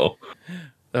 no.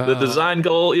 The design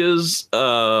goal is,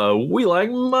 we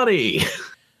like money.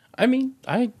 I mean,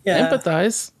 I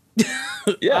empathize.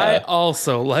 Yeah. I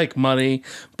also like money,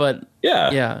 but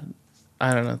yeah,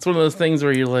 I don't know. It's one of those things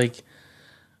where you're like,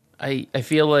 I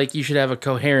feel like you should have a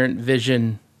coherent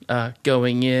vision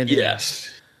going in. Yes.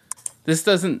 This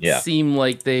doesn't seem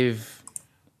like it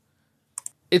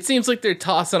seems like they're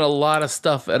tossing a lot of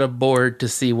stuff at a board to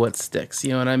see what sticks.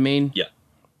 You know what I mean? Yeah.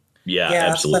 Yeah,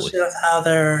 absolutely. Especially with how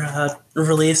they're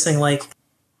releasing like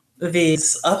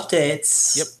these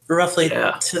updates roughly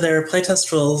to their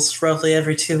playtest rules roughly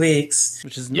every 2 weeks.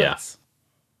 Which is nuts.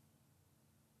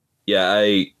 Yeah,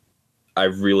 I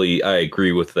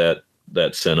agree with that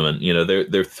sentiment. You know,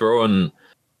 they're throwing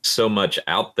so much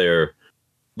out there,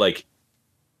 like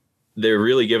they're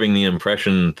really giving the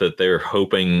impression that they're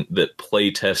hoping that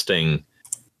playtesting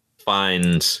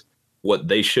finds what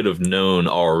they should have known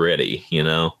already, you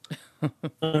know?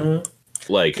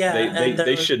 Like,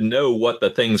 they should know what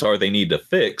the things are they need to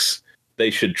fix.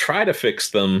 They should try to fix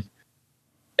them.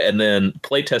 And then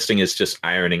playtesting is just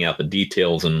ironing out the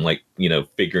details and, like, you know,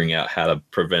 figuring out how to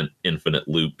prevent infinite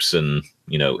loops and,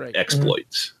 you know,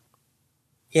 exploits.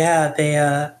 Yeah,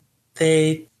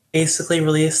 they basically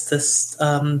released this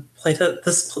system.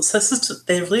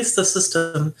 They released a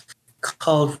system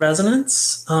called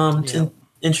Resonance to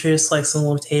introduce like some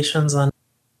limitations on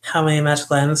how many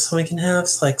magical items someone can have.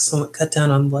 So, like, someone cut down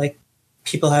on like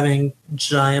people having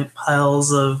giant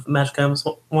piles of magic items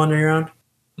wandering around.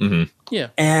 Mm-hmm. Yeah,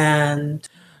 and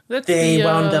they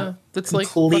wound up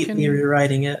completely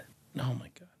rewriting it. Oh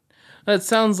my god, that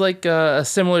sounds like a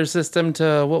similar system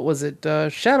to what was it,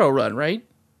 Shadowrun, right?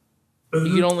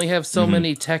 You could only have so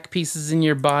many tech pieces in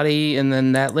your body, and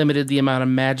then that limited the amount of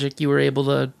magic you were able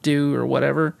to do or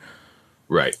whatever.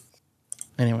 Right.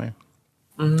 Anyway.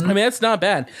 I mean, that's not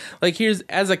bad. Like, here's,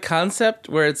 as a concept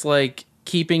where it's like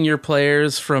keeping your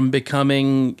players from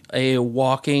becoming a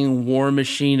walking war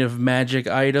machine of magic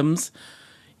items,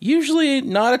 usually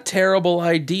not a terrible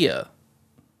idea.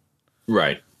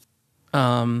 Right.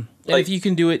 And if you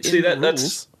can do it in the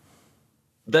rules...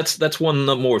 That's one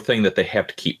more thing that they have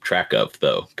to keep track of,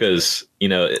 though, because, you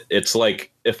know, it's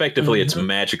like effectively it's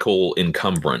magical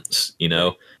encumbrance, you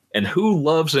know, and who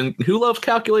loves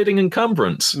calculating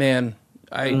encumbrance? Man,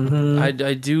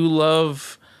 I do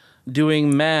love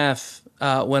doing math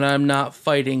when I'm not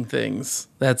fighting things.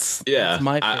 That's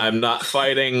my favorite. I'm not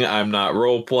fighting. I'm not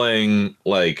role playing.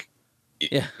 Like,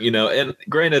 you know, and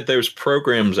granted, there's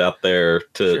programs out there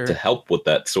to help with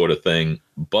that sort of thing,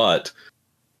 but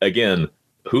again,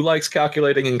 who likes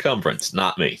calculating encumbrance?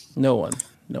 Not me. No one.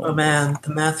 Oh man,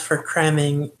 the math for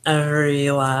cramming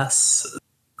every last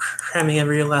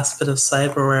bit of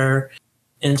cyberware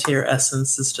into your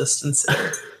essence is just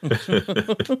insane.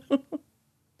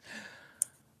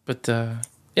 But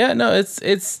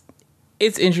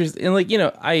it's interesting. And, like, you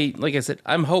know, like I said,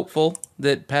 I'm hopeful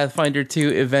that Pathfinder 2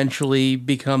 eventually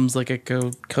becomes like a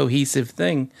cohesive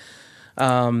thing.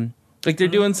 Like, they're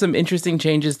doing some interesting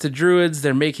changes to druids.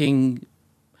 They're making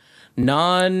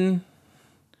wild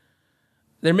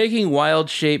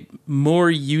shape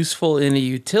more useful in a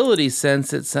utility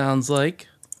sense, it sounds like.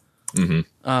 So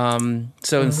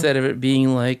instead of it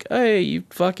being like, hey, you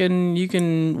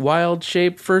can wild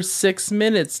shape for 6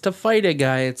 minutes to fight a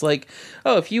guy, it's like,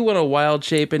 oh, if you want to wild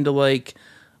shape into like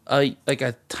a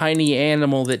tiny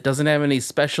animal that doesn't have any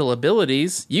special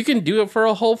abilities, you can do it for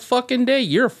a whole fucking day.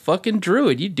 You're a fucking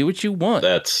druid. You do what you want.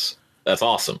 That's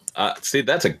awesome. See,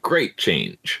 that's a great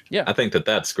change. Yeah. I think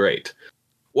that's great.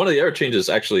 One of the other changes,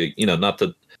 actually, you know,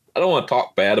 I don't want to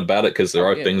talk bad about it because there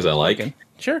are things I like. Okay.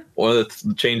 Sure. One of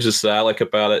the changes that I like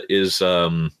about it is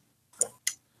no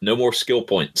more skill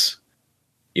points.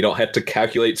 You don't have to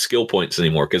calculate skill points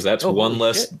anymore because that's one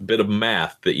less bit of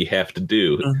math that you have to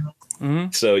do.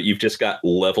 So you've just got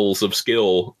levels of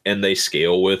skill, and they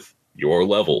scale with your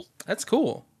level. That's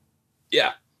cool.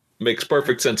 Yeah, makes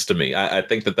perfect sense to me. I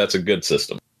think that's a good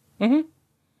system. Mm-hmm.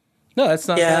 No, that's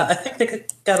not Yeah, bad. I think they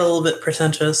got a little bit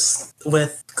pretentious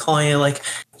with calling it like,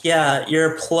 yeah,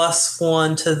 you're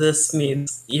 +1 to this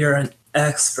means you're an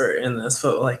expert in this,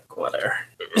 but like, whatever.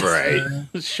 Right.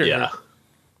 Sure. Yeah.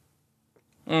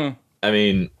 I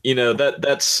mean,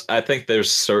 that's I think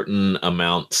there's certain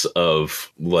amounts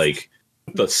of like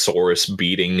thesaurus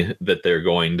beating that they're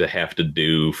going to have to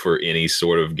do for any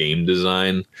sort of game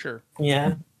design. Sure.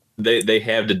 Yeah. They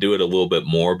have to do it a little bit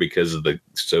more because of the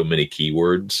so many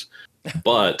keywords.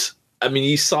 But I mean,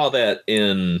 you saw that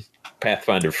in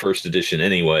Pathfinder First Edition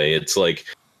anyway. It's like,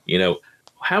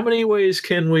 how many ways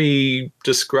can we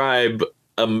describe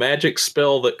a magic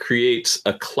spell that creates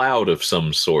a cloud of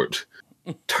some sort?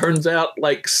 Turns out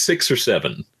like 6 or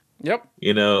 7. Yep.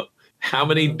 How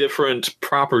many different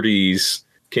properties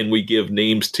can we give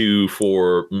names to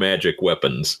for magic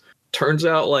weapons? Turns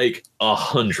out like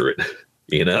 100,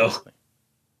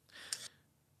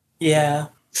 Yeah.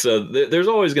 So there's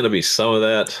always going to be some of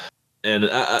that. And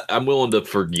I'm willing to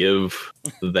forgive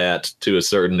that to a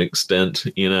certain extent,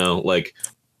 like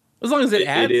as long as it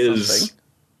adds something.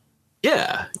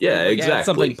 Yeah, Like exactly. Add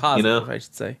something positive, I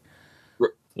should say.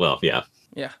 Well, yeah.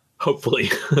 Yeah. Hopefully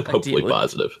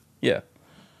positive. Yeah.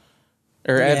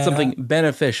 Or add something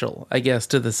beneficial, I guess,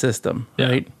 to the system,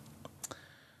 right?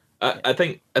 I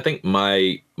think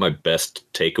my best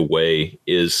takeaway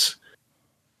is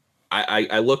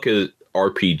I look at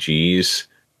RPGs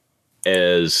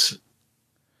as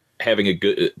having a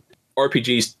good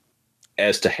RPGs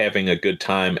as to having a good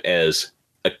time as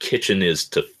a kitchen is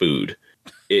to food.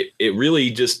 It really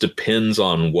just depends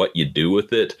on what you do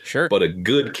with it. Sure. But a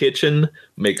good kitchen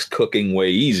makes cooking way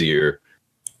easier.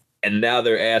 And now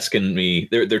they're asking me,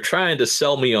 they're trying to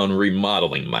sell me on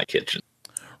remodeling my kitchen.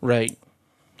 Right.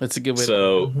 That's a good way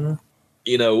to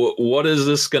what is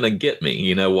this going to get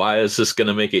me? Why is this going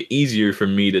to make it easier for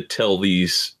me to tell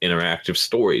these interactive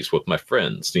stories with my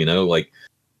friends?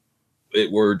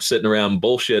 We're sitting around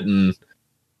bullshitting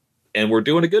and we're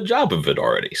doing a good job of it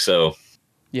already. So,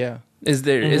 yeah. Is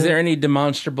there any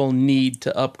demonstrable need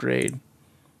to upgrade?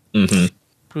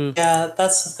 Mm-hmm. Yeah,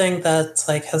 that's the thing that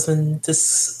has been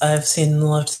I've seen a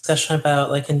lot of discussion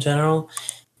about in general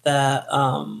that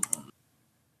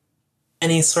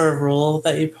any sort of rule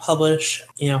that you publish,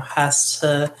 has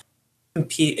to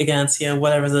compete against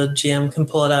whatever the GM can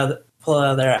pull it out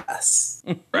of their ass.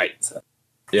 Right. So,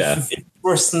 yeah. If it's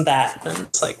worse than that, then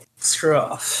it's screw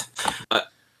off.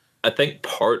 I think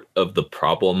part of the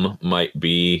problem might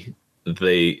be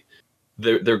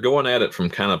they're going at it from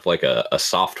kind of like a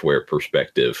software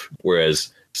perspective,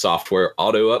 whereas software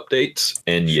auto updates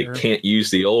and you can't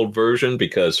use the old version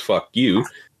because fuck you,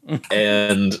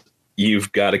 and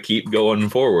you've got to keep going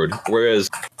forward. Whereas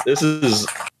this is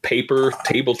paper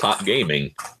tabletop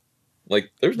gaming.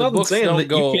 There's nothing saying that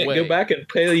you can't go back and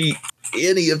play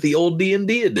any of the old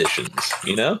D&D editions,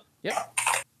 Yeah.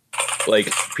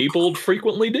 People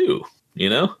frequently do,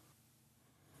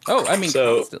 Oh, I mean,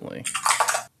 constantly.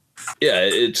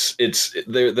 Yeah,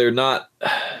 they're not.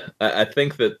 I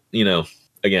think that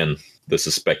again, this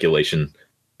is speculation,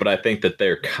 but I think that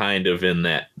they're kind of in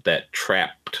that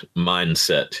trapped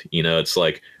mindset. It's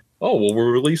like, oh well,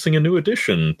 we're releasing a new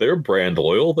edition. They're brand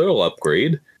loyal. They'll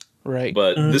upgrade. Right.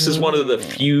 But this is one of the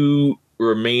few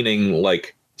remaining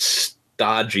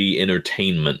stodgy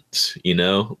entertainments.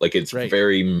 It's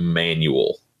very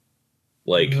manual.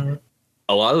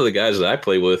 A lot of the guys that I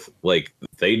play with,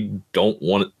 they don't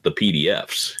want the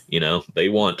PDFs, they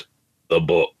want the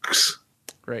books.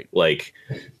 Right.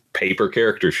 Paper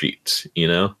character sheets,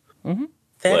 Mm-hmm.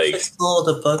 They actually stole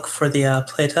the book for the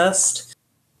playtest.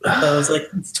 I was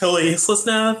it's totally useless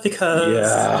now because...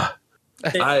 Yeah.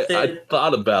 I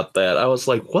thought about that. I was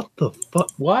like, what the fuck?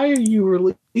 Why are you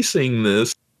releasing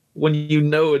this when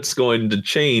it's going to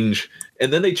change?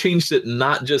 And then they changed it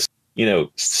not just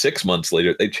 6 months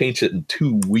later, they changed it in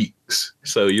 2 weeks.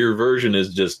 So your version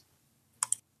is just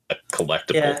a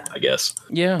collectible, I guess.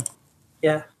 Yeah.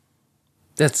 Yeah.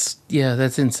 That's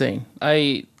insane.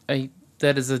 That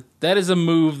is a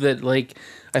move that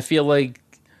I feel like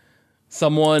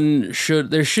someone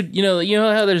should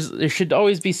how there should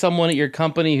always be someone at your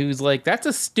company who's that's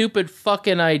a stupid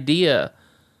fucking idea.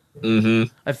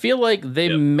 Mm-hmm. I feel like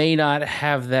they may not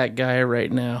have that guy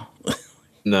right now.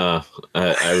 No,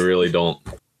 I really don't.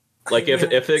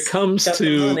 If it comes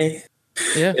to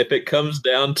if it comes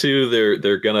down to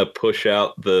they're gonna push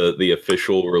out the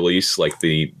official release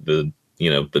the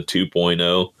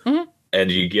 2.0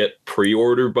 and you get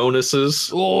pre-order bonuses.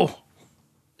 Oh,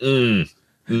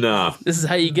 nah. This is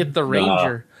how you get the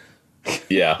Ranger.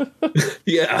 Yeah.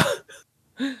 Yeah.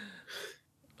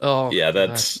 Oh, yeah, God.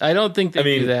 that's... I don't think they I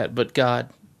mean, do that, but God.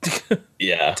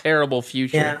 Yeah. Terrible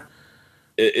future. Yeah.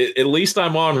 At least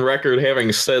I'm on record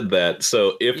having said that.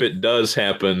 So if it does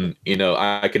happen,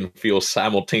 I can feel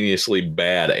simultaneously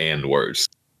bad and worse.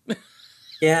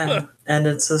 Yeah, and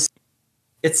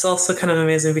it's also kind of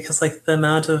amazing because like the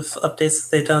amount of updates that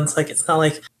they've done, it's not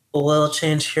like a little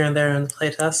change here and there in the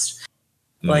playtest.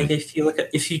 Like if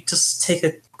you just take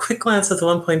a quick glance at the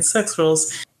 1.6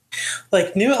 rules,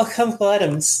 like new alchemical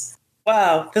items.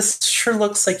 Wow, this sure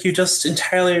looks like you just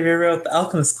entirely rewrote the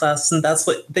alchemist class, and that's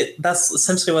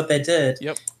essentially what they did.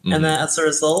 Yep. And then as a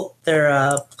result, their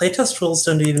playtest rules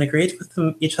don't even agree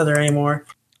with each other anymore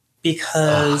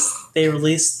because they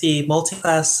released the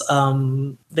multi-class.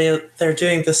 They're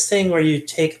doing this thing where you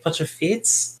take a bunch of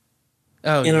feats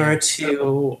in order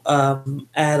to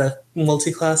add a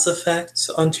multi-class effect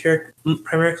onto your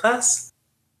primary class.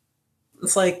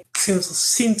 It's like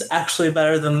seems actually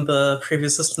better than the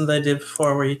previous system that I did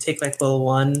before, where you take like level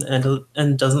 1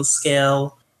 and doesn't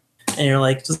scale, and you're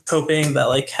like just hoping that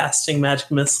like casting magic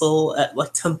missile at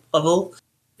like 10th level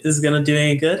is gonna do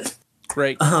any good.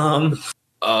 Right.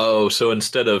 Oh, so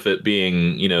instead of it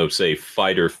being, say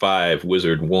Fighter 5,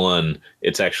 Wizard 1,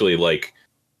 it's actually like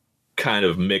kind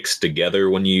of mixed together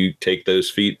when you take those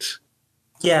feats?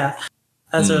 Yeah.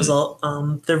 As a result,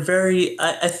 they're very...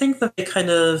 I think that they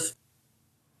kind of...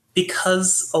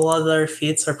 Because a lot of their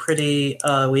feats are pretty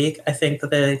weak, I think that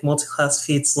the multi-class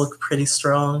feats look pretty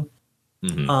strong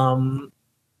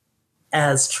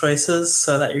as choices,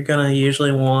 so that you're going to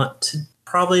usually want to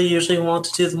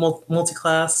do the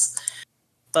multi-class.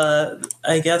 But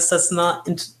I guess that's not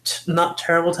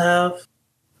terrible to have.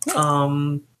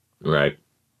 Right.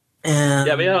 And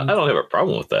yeah, I mean, I don't have a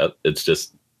problem with that. It's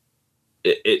just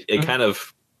it kind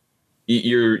of...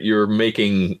 You're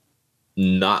making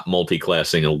not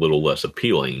multi-classing a little less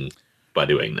appealing by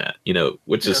doing that,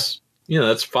 which is,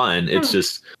 that's fine. It's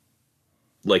just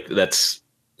like, that's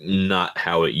not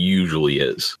how it usually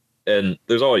is. And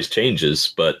there's always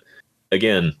changes, but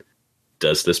again,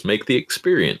 does this make the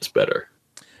experience better?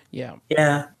 Yeah.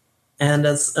 Yeah. And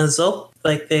as a result,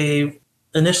 like they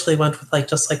initially went with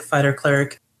just Fighter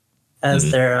Cleric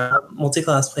as their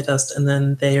multi-class playtest, and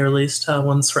then they released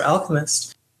ones for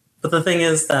Alchemist. But the thing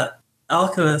is that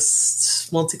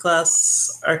Alchemist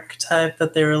multi-class archetype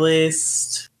that they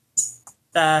released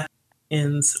back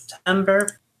in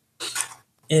September,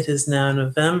 it is now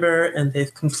November, and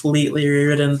they've completely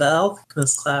rewritten the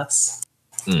Alchemist class.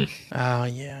 Oh,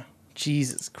 yeah.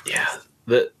 Jesus Christ. Yeah.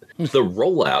 The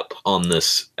rollout on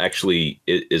this actually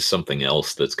is something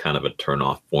else that's kind of a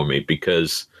turnoff for me,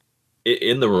 because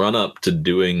in the run-up to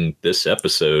doing this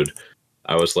episode,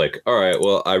 I was like, all right,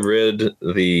 well, I read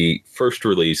the first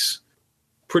release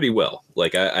pretty well.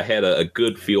 Like, I had a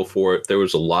good feel for it. There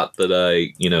was a lot that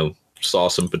I, saw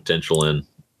some potential in.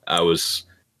 I was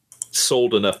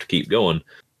sold enough to keep going.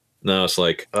 Now it's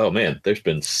like, oh man, there's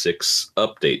been 6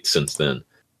 updates since then.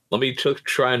 Let me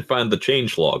try and find the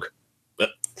change log.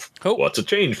 What's a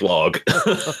change log?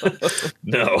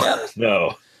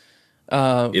 No.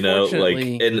 And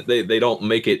they don't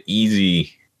make it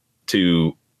easy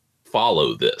to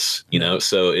follow this,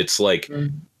 so it's like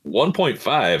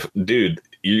 1.5, dude,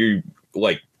 you're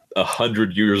like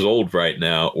 100 years old right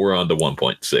now. We're on to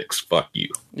 1.6. Fuck you.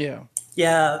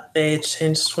 Yeah, they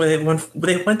changed when they went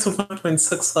to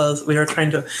 1.6. We were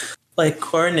trying to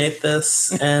coordinate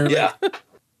this, and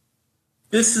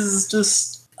this is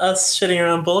just us shitting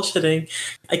around bullshitting.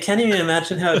 I can't even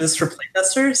imagine how it is for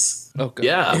playtesters. Oh god.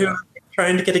 Yeah. Who are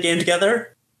trying to get a game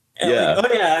together. And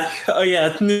oh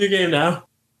yeah, new game now.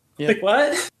 Yep. Like,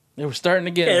 what? Yeah, we're starting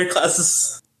again. Yeah, your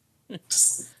classes.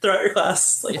 Just throw out your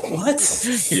class. Like, what?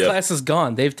 Your class is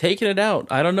gone. They've taken it out.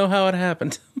 I don't know how it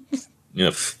happened.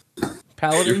 Yep.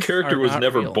 Paladins your character was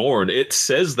never real. born. It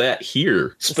says that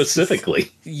here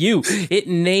specifically. It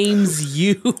names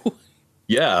you.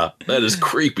 Yeah, that is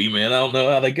creepy, man. I don't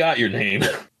know how they got your name.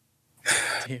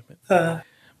 Damn it.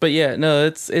 But yeah, no,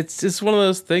 it's just one of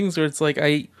those things where it's like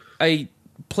I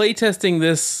playtesting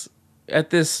this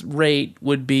at this rate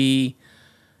would be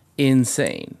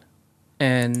insane.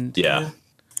 And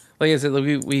like I said,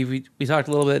 we talked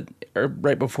a little bit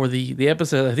right before the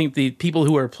episode. I think the people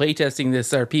who are playtesting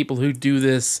this are people who do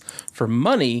this for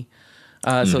money.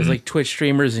 So it's like Twitch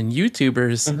streamers and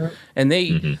YouTubers, and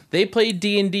they play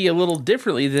D&D a little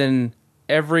differently than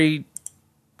every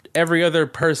other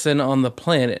person on the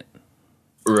planet.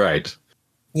 Right.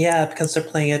 Yeah, because they're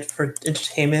playing it for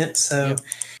entertainment, so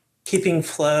keeping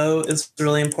flow is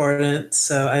really important.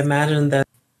 So I imagine that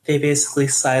they basically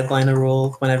sideline a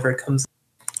rule whenever it comes.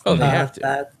 Oh, they have to.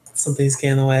 That something's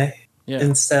getting in the way. Yeah.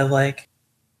 instead of like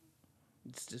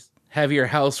It's just have your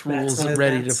house rules Maximum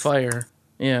ready events. to fire.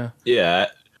 Yeah. Yeah,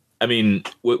 I mean,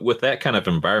 with that kind of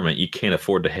environment, you can't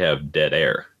afford to have dead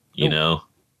air. You Nope. know,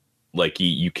 like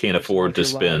you can't Especially afford with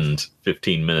to your lives. spend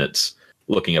 15 minutes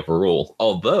looking up a rule.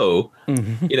 Although,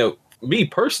 you know, me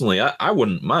personally, I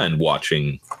wouldn't mind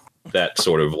watching that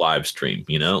sort of live stream.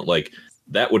 You know, like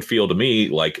that would feel to me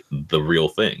like the real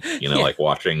thing. You know, Yeah. like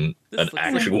watching This an looks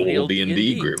like actual real D&D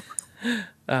D&D. group.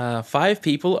 5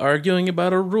 people arguing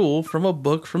about a rule from a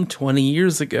book from 20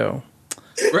 years ago.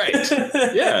 Right.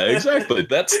 Yeah, exactly.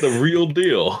 That's the real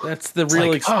deal. That's the It's real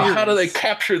like, experience. how do they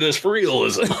capture this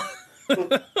realism?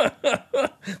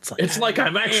 It's like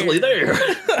I'm actually there.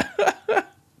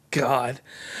 God.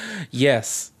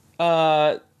 Yes.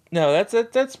 No,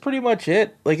 that's pretty much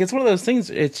it. Like, it's one of those things.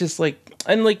 It's just like,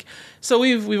 and like, so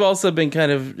we've also been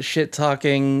kind of shit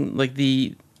talking like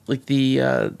the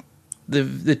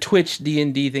Twitch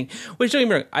D&D thing. Which, don't get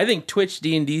me wrong, I think Twitch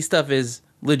D&D stuff is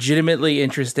legitimately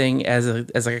interesting as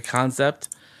like a concept.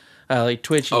 Like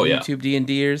Twitch and Oh, yeah. YouTube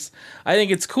D&Ders. I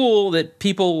think it's cool that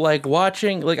people like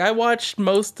watching. Like, I watched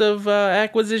most of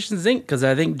Acquisitions Inc. because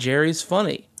I think Jerry's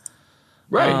funny.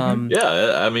 Right.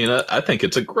 Yeah, I mean, I think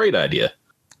it's a great idea.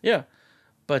 Yeah.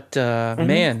 But,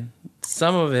 man,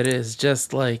 some of it is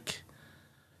just, like,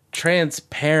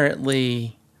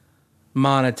 transparently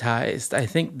monetized. I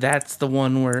think that's the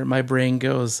one where my brain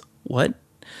goes, what?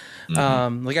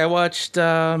 Like, I watched,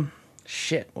 what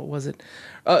was it?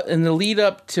 In the lead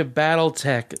up to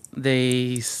BattleTech,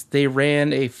 they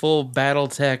ran a full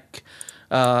BattleTech,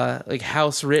 like,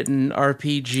 house-written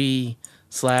RPG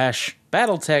 /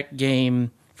 BattleTech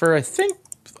game for, I think,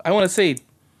 I want to say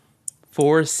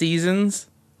 4 seasons,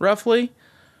 roughly.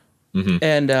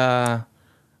 And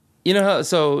you know how,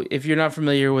 so if you're not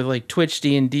familiar with like Twitch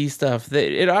D&D stuff,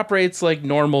 it operates like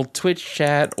normal Twitch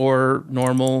chat or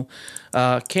normal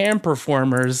cam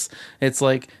performers. It's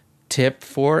like tip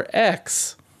for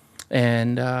X,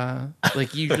 and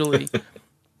like usually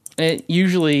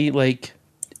like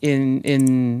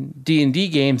in D&D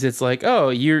games, it's like, oh,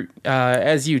 you're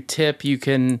as you tip, you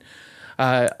can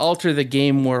alter the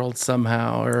game world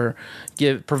somehow, or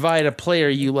provide a player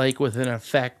you like with an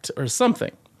effect or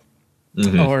something,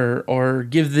 or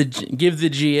give the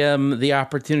GM the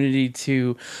opportunity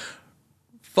to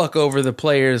fuck over the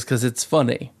players because it's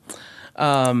funny.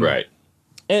 Right.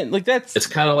 And like It's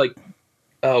kind of like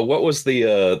what was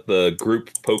the group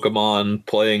Pokemon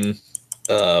playing?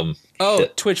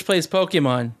 Shit. Twitch plays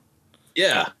Pokemon.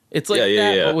 Yeah. It's like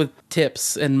that, but with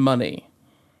tips and money.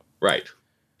 Right.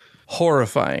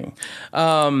 Horrifying.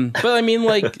 But I mean,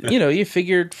 like, you know, you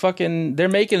figured fucking they're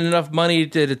making enough money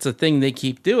that it's a thing they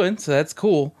keep doing, so that's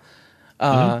cool.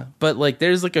 But like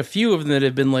there's like a few of them that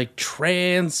have been like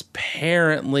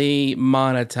transparently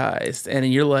monetized,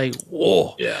 and you're like,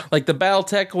 whoa. Yeah. Like the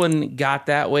BattleTech one got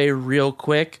that way real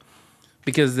quick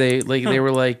because they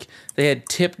were like they had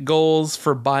tip goals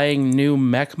for buying new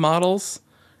mech models,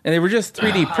 and they were just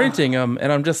 3D printing them,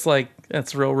 and I'm just like,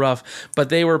 that's real rough. But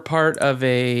they were part of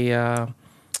a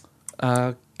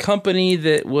company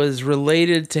that was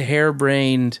related to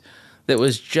Hairbrained, that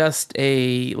was just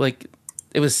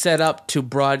it was set up to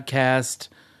broadcast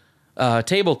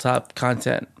tabletop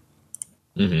content.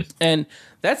 And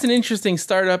that's an interesting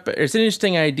startup. It's an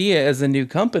interesting idea as a new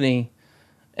company.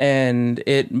 And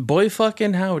boy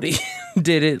fucking howdy,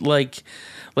 did it like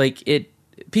it.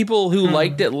 People who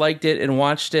liked it and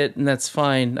watched it, and that's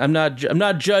fine. I'm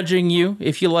not judging you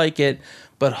if you like it,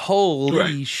 but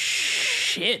holy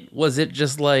shit, was it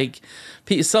just like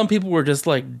some people were just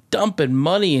like dumping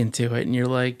money into it, and you're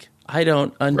like, I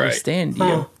don't understand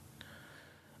you.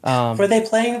 Were they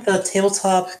playing the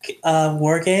tabletop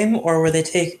war game, or were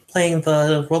they playing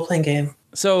the role-playing game?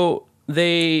 So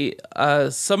they,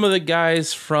 some of the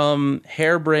guys from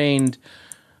Hairbrained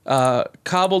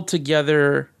cobbled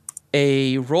together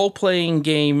a role-playing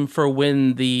game for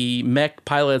when the mech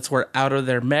pilots were out of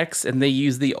their mechs, and they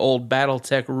used the old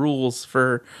BattleTech rules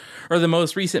or the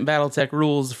most recent BattleTech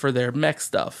rules for their mech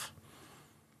stuff.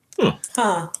 There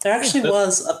actually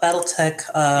was a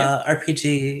BattleTech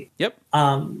RPG. Yep.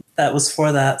 That was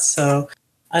for that. So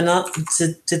I'm not.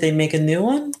 Did they make a new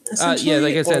one? Yeah,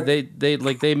 like I said,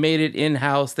 they made it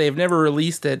in-house. They've never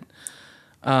released it.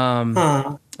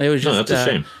 It was just that's a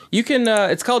shame. You can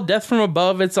it's called Death from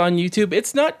Above. It's on YouTube.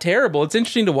 It's not terrible. It's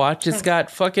interesting to watch. It's got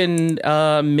fucking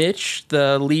Mitch,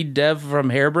 the lead dev from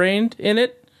Hairbrained, in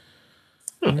it.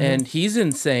 And he's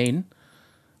insane.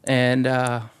 And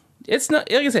it's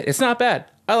not, like I said, it's not bad.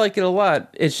 I like it a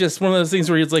lot. It's just one of those things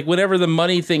where it's like whenever the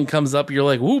money thing comes up, you're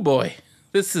like, "Ooh boy.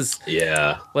 This is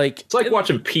like it's like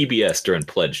watching PBS during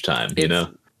pledge time, you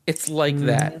know." It's like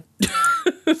that.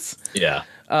 Yeah.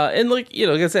 And like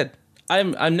I said,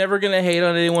 I'm never gonna hate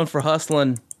on anyone for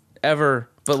hustling ever,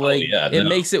 but it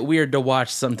makes it weird to watch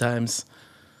sometimes.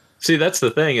 See, that's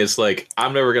the thing is like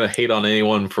I'm never gonna hate on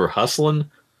anyone for hustling.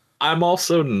 I'm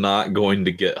also not going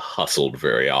to get hustled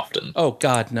very often. Oh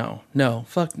God, no,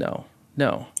 fuck no.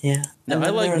 Yeah. No, I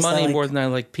like money more than I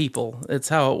like people. It's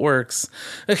how it works.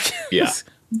 Yeah.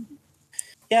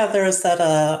 Yeah, there was that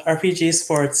RPG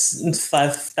Sports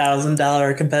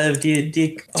 $5,000 competitive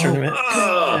D&D tournament.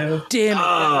 Damn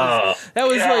it!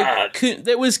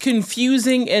 That was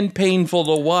confusing and painful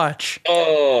to watch.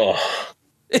 Oh,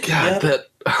 God, that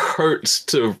hurts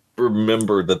to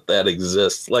remember that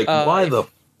exists. Like, why the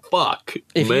fuck,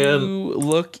 if man? You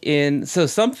look in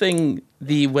something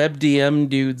the WebDM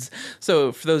dudes.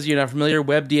 So for those of you not familiar,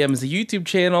 WebDM is a YouTube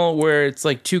channel where it's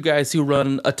like two guys who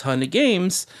run a ton of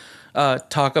games.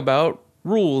 Talk about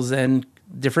rules and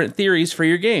different theories for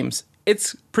your games.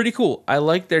 It's pretty cool. I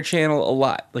like their channel a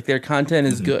lot. Like their content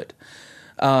is good.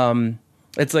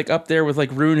 It's like up there with like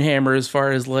Runehammer as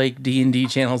far as like D&D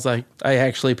channels I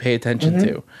actually pay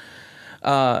attention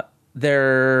to.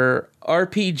 Their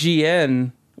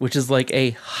RPGN, which is like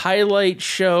a highlight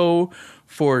show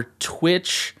for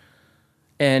Twitch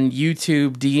and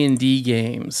YouTube D&D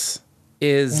games,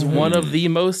 is one of the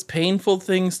most painful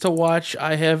things to watch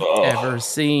I have ever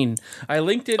seen. I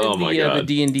linked it in the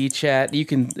D&D chat. You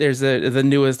can. There's the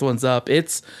newest one's up.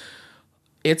 It's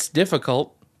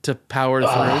difficult to power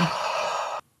through.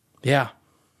 Yeah.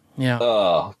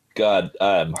 Oh God,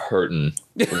 I'm hurting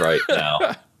right now.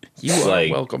 You are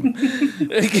welcome.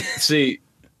 See,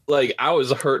 like I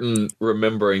was hurting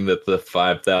remembering that the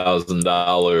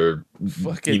 $5,000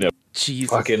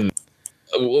 Jesus. fucking.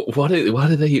 What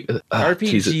did they RPG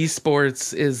Jesus.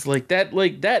 Sports is like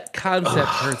that concept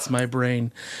hurts my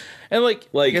brain. And like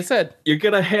I said, you're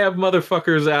gonna have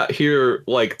motherfuckers out here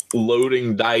like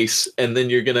loading dice, and then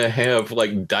you're gonna have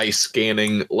like dice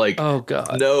scanning. Like, oh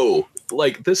God, no!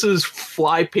 Like this is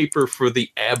flypaper for the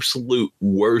absolute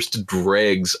worst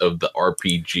dregs of the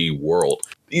RPG world.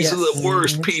 These are the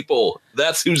worst people.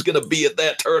 That's who's gonna be at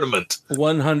that tournament.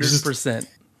 100%.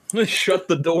 Shut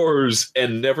the doors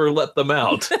and never let them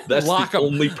out. That's the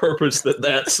only purpose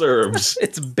that serves.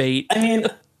 It's bait. I mean,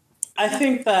 I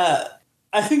think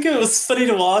it was funny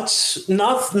to watch,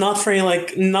 not for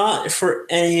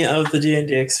any of the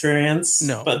D&D experience,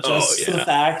 but just the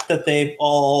fact that they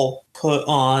all put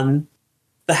on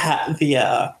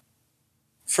the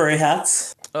furry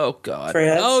hats. Oh God.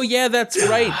 Oh yeah, that's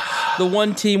right. The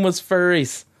one team was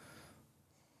furries.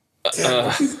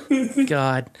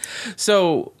 God.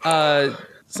 So,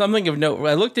 something of note,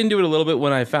 I looked into it a little bit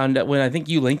when I think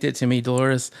you linked it to me,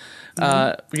 Dolores.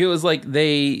 It was like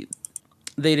they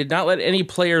did not let any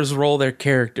players roll their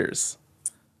characters.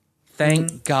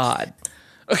 Thank God.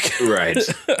 Right.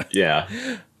 Yeah.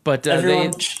 But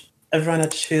everyone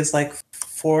had to choose like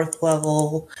fourth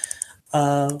level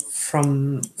characters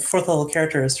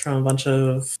from a bunch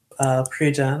of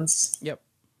pre-gens. Yep.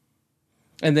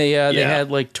 And they had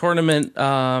like tournament,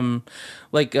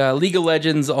 like League of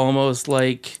Legends, almost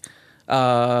like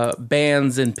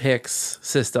bans and picks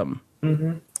system.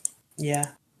 Mm-hmm.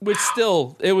 Yeah. Which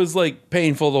still, it was like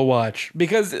painful to watch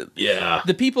because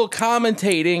the people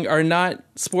commentating are not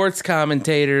sports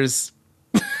commentators,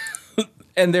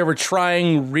 and they were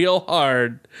trying real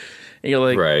hard. And you're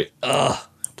like, right? Ugh,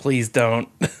 please don't.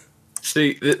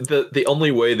 See, the only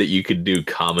way that you could do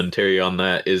commentary on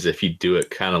that is if you do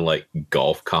it kind of like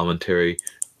golf commentary,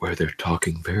 where they're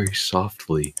talking very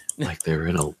softly, like they're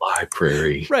in a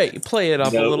library. Right, play it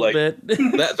up a little bit.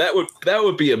 that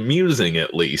would be amusing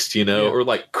at least, or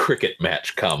like cricket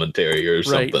match commentary or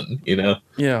something,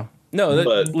 Yeah, no,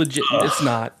 that legit. It's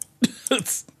not.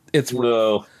 it's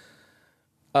no.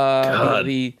 God.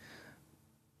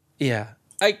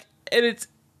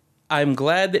 I'm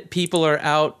glad that people are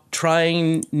out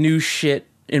trying new shit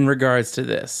in regards to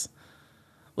this.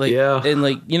 And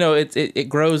it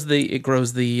grows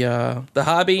the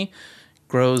hobby,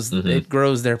 it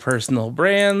grows their personal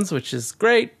brands, which is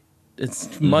great.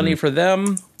 It's money for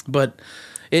them, but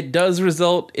it does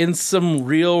result in some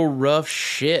real rough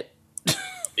shit.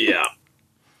 Yeah.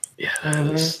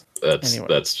 That's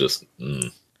just.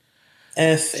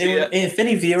 If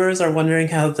any viewers are wondering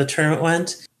how the tournament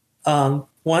went,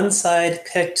 one side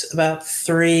picked about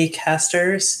 3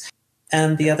 casters,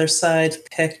 and the other side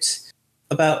picked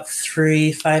about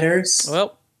 3 fighters.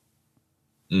 Well,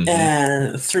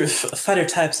 and 3 fighter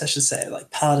types, I should say,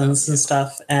 like paladins and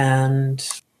stuff. And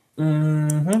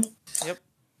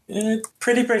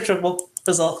pretty predictable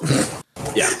result.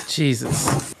 Yeah,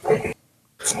 Jesus.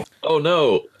 Oh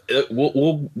no!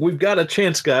 we've got a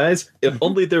chance, guys. If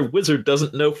only their wizard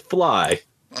doesn't know fly.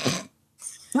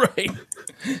 Right.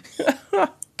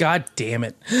 God damn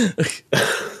it.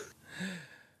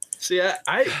 See,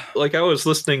 I was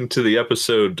listening to the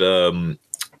episode. I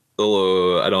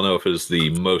don't know if it was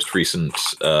the most recent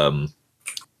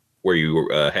where you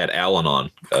had Allen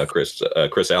on, Chris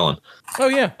Allen. Oh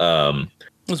yeah.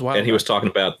 It was wild. And he was talking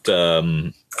about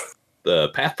the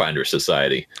Pathfinder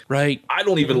Society. Right. I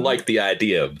don't even like the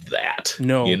idea of that.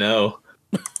 No. You know,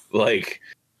 like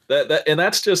that, and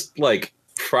that's just like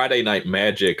Friday Night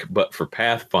Magic, but for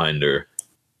Pathfinder.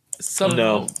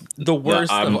 The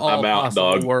worst of all I'm out,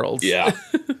 possible dog. Worlds. Yeah.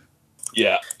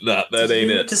 Yeah. No, that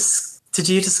ain't it. Did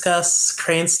you discuss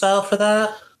Crane style for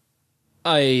that?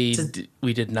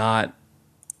 We did not.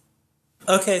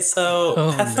 Okay,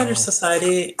 so Pathfinder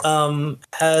Society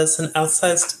has an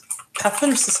outsized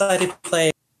Pathfinder Society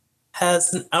play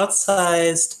has an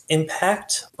outsized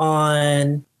impact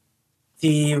on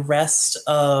the rest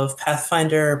of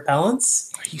Pathfinder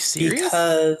balance. Are you serious?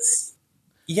 Because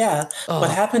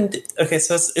what happened? Okay,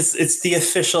 so it's the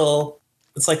official.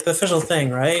 It's like the official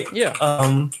thing, right?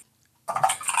 Yeah.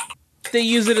 They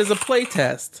use it as a play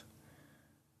test.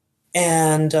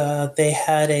 And they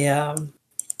had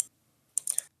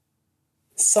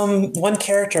one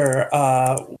character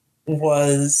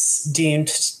was deemed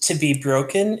to be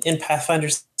broken in Pathfinder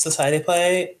Society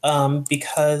play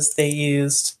because they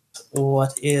used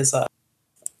what is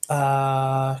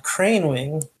Crane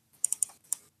Wing.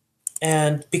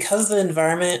 And because of the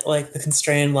environment, like the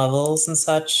constrained levels and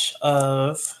such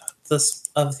of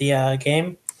the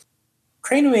game,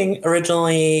 Crane Wing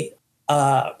originally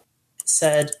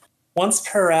said once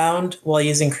per round while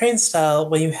using Crane style,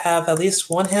 when you have at least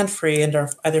one hand free and are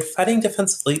either fighting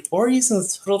defensively or using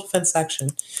the total defense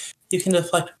action, you can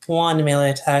deflect one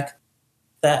melee attack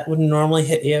that would normally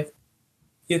hit you.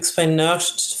 You expend no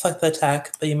action to deflect the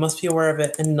attack, but you must be aware of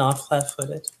it and not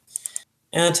flat-footed.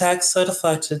 An attack so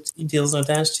deflected deals no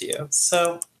damage to you.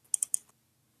 So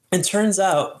it turns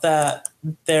out that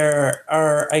there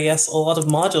are, I guess, a lot of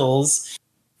modules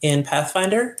in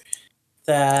Pathfinder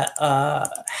that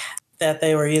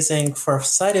they were using for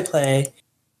society play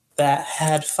that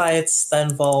had fights that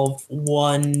involved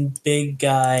one big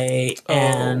guy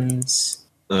and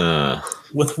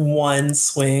with one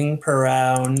swing per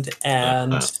round,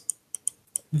 and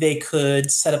they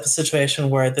could set up a situation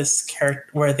where the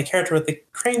character with the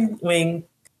Crane Wing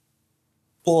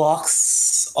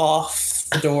blocks off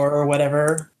the door or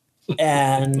whatever,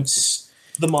 and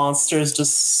the monster's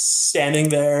just standing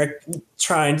there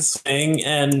trying to swing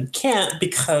and can't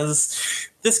because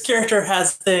this character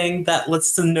has a thing that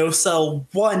lets them no-sell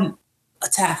one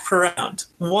attack per round.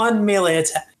 One melee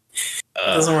attack.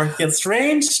 Doesn't work against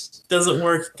ranged, doesn't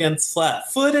work against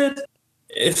flat-footed.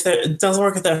 It doesn't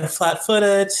work if they're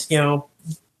flat-footed,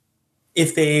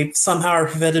 if they somehow are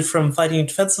prevented from fighting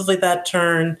defensively that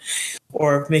turn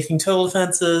or making total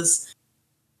defenses.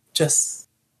 Just...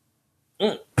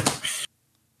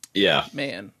 Yeah.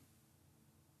 Man.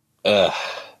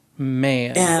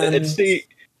 Man. It's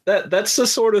that's the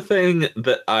sort of thing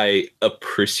that I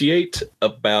appreciate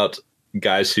about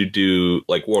guys who do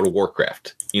like World of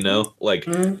Warcraft,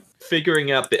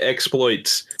 figuring out the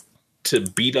exploits to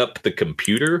beat up the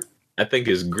computer, I think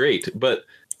is great, but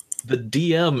the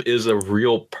DM is a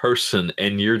real person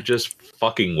and you're just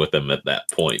fucking with them at that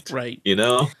point. Right.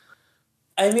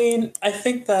 I mean, I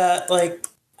think that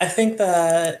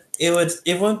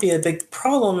it wouldn't be a big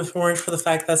problem if it weren't for the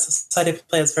fact that society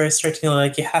play is very strict.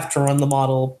 Like you have to run the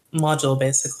module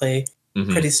basically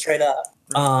pretty straight up.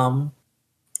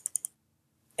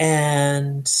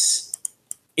 And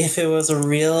if it was a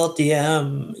real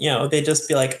DM, they'd just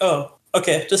be like, "Oh,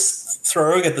 okay, just throw a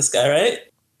rogue at this guy, right?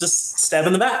 Just stab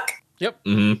in the back." Yep.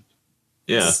 Mm-hmm.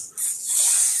 Yeah.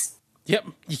 Yep,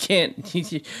 you can't.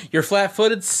 You're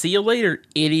flat-footed. See you later,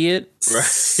 idiot. Right.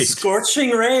 Scorching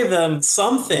ray them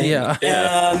something. Yeah.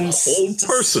 And whole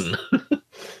person.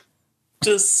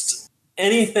 Just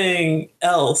anything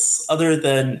else other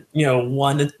than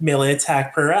one melee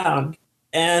attack per round,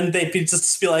 and they'd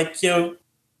just be like,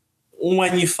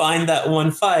 when you find that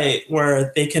one fight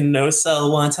where they can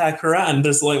no-sell one attack per round,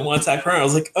 there's only one attack per round. I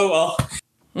was like, oh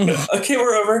well, okay,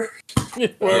 we're over.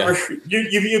 We're over.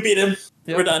 You beat him.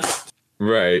 Yep. We're done.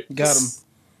 Right. Got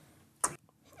him.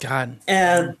 God.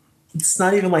 And it's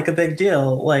not even like a big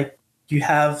deal. Like you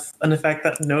have an effect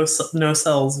that no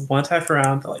sells one attack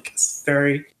around. Like it's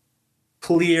very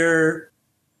clear,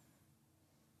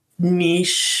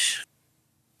 niche.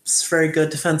 It's very good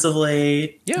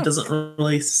defensively. Yeah. It doesn't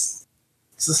really.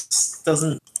 Just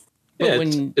doesn't. Yeah,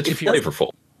 it's flavorful.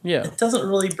 Yeah. It doesn't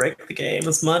really break the game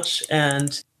as much,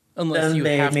 and Unless then you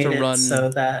they have made to it run so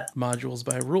that modules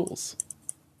by rules.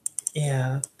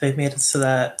 they made it so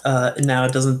that now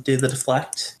it doesn't do the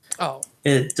deflect. Oh,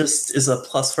 It just is a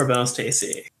plus for bonus to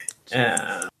AC.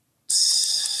 And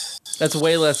that's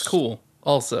way less cool.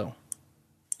 Also,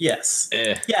 yes,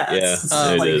 Yeah, it's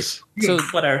it like, is. So-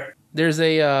 whatever. there's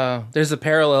a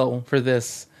parallel for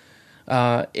this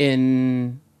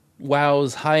in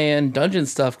WoW's high-end dungeon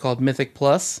stuff called Mythic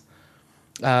Plus.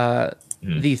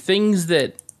 The things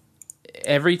that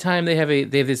every time they have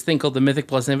this thing called the Mythic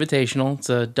Plus Invitational. It's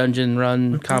a dungeon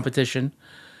run competition.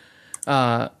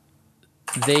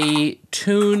 They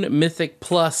tune Mythic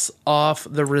Plus off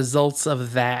the results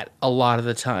of that a lot of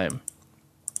the time.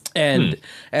 And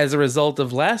as a result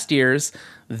of last year's,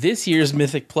 this year's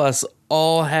Mythic Plus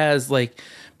all has like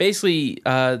basically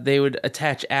they would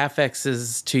attach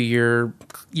affixes to your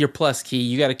plus key.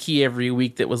 You got a key every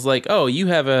week that was like, oh, you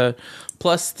have a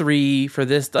 +3 for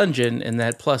this dungeon, and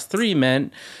that +3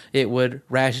 meant it would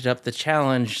ratchet up the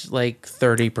challenge like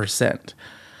 30%.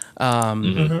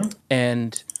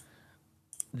 And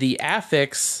the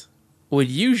affix would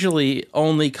usually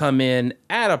only come in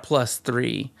at a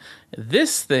 +3.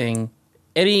 This thing,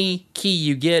 any key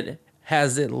you get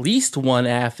has at least one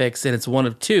affix, and it's one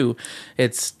of two.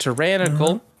 It's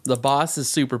tyrannical. The boss is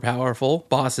super powerful.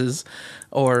 Bosses,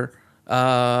 or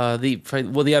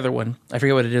the other one, I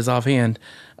forget what it is offhand.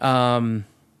 Where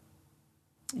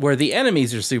the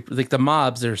enemies are super, like the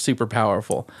mobs are super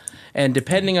powerful, and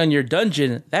depending on your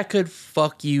dungeon, that could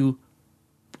fuck you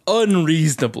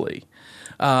unreasonably,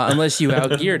 unless you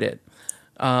outgeared it.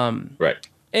 Right.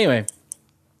 Anyway,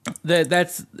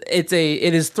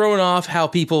 it has thrown off how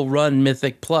people run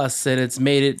Mythic Plus, and it's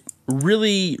made it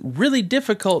really, really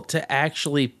difficult to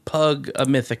actually pug a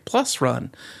Mythic Plus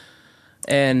run.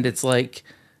 And it's like,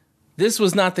 this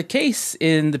was not the case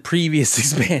in the previous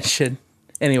expansion.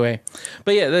 Anyway,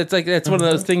 but yeah, that's one of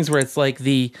those things where it's like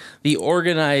the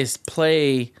organized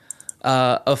play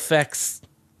affects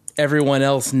everyone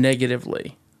else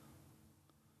negatively.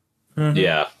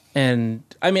 Yeah. And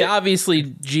I mean, obviously,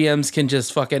 GMs can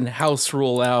just fucking house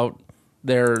rule out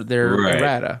their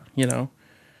errata, you know.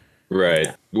 Right.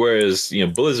 Yeah. Whereas,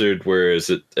 Blizzard,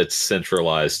 it's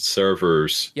centralized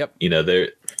servers. Yep.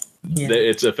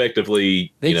 It's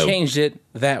effectively they changed it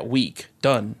that week.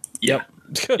 Done. Yeah.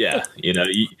 Yep. Yeah.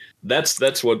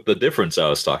 That's what the difference I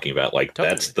was talking about. Like, totally.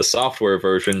 That's the software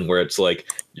version where it's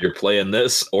like you're playing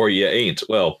this or you ain't.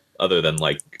 Well, other than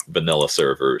like vanilla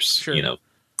servers, sure.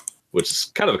 Which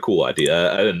is kind of a cool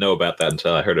idea. I didn't know about that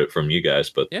until I heard it from you guys.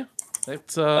 But yeah,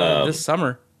 it's this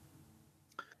summer.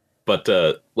 But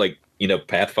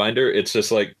Pathfinder, it's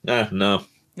just like, no,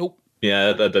 nope.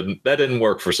 Yeah, that didn't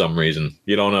work for some reason.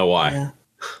 You don't know why. Yeah.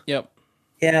 Yep.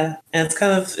 Yeah, and it's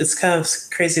kind of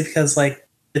crazy because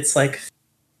it's like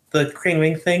the Crane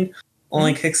Wing thing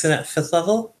only kicks in at 5th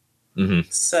level. Mm-hmm.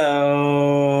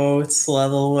 So it's the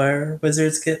level where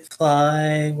wizards get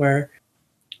fly, where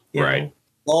you know,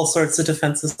 all sorts of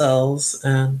defensive spells,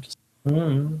 and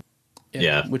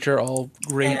yeah, which are all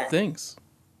great things.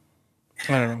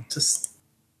 I don't know. Just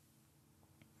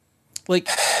like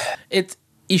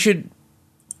you should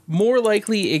more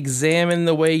likely examine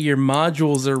the way your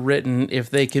modules are written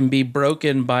if they can be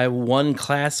broken by one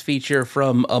class feature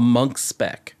from a monk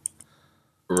spec.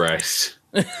 Right.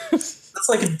 That's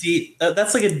like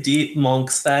a deep monk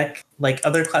spec. Like,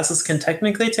 other classes can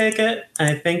technically take it. And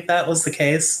I think that was the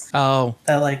case. Oh,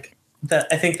 I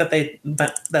think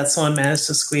that someone managed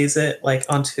to squeeze it like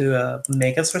onto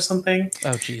Magus or something.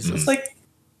 Oh, Jesus! It's like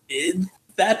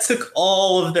that took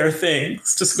all of their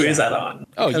things to squeeze that on.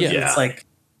 Oh yeah, it's like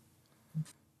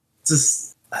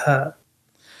just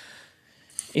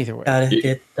either way. Gotta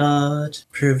get dodge,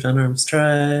 proved unarmed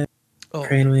strike,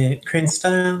 crane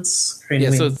stance, crane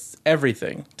wing. So it's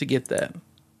everything to get that.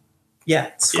 Yeah,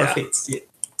 it's 4 feats. Yeah.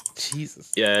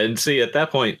 Jesus. Yeah, and see, at that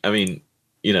point, I mean,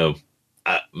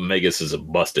 Magus is a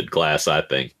busted class, I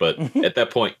think, but at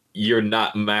that point, you're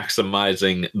not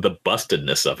maximizing the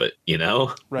bustedness of it,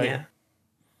 Right. Yeah.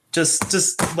 Just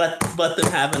let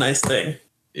them have a nice thing.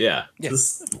 Yeah.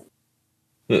 Just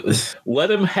let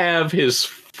him have his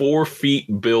 4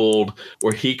 feet build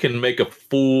where he can make a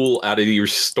fool out of your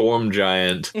storm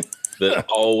giant that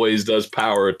always does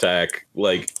power attack.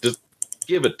 Like, just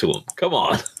give it to him. Come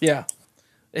on. Yeah.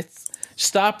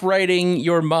 Stop writing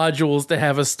your modules to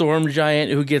have a storm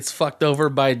giant who gets fucked over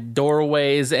by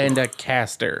doorways and a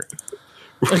caster.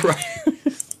 Right.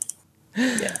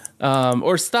 Yeah.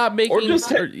 Or stop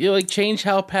making, change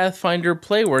how Pathfinder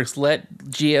play works. Let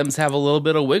GMs have a little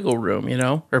bit of wiggle room,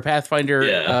 or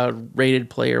Pathfinder rated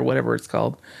play or whatever it's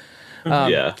called.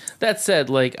 That said,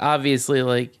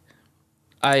 obviously,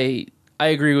 I I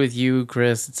agree with you,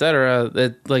 Chris, etc.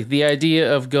 That like the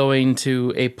idea of going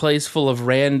to a place full of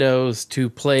randos to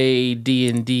play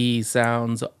D&D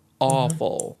sounds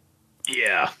awful.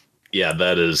 Yeah,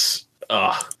 that is.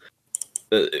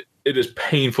 It is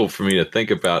painful for me to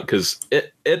think about because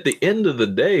at the end of the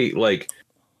day, like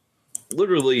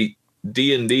literally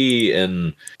D&D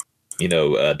and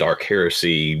Dark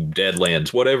Heresy,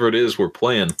 Deadlands, whatever it is we're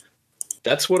playing.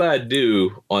 That's what I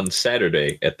do on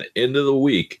Saturday at the end of the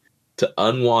week to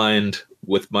unwind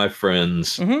with my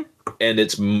friends. And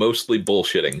it's mostly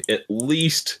bullshitting. At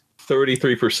least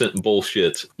 33%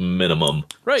 bullshit minimum.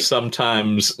 Right.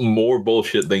 Sometimes more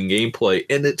bullshit than gameplay.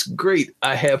 And it's great.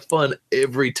 I have fun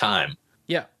every time.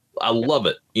 Yeah. I love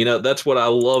it. That's what I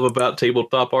love about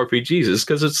tabletop RPGs is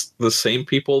because it's the same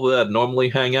people that I normally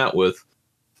hang out with,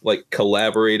 like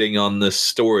collaborating on this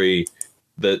story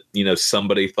that,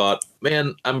 somebody thought,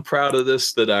 man, I'm proud of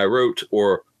this that I wrote,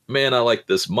 or man, I like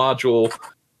this module,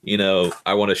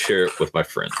 I want to share it with my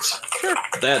friends. Sure.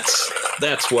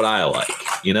 That's what I like,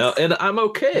 and I'm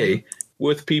okay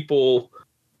with people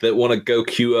that want to go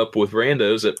queue up with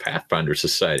randos at Pathfinder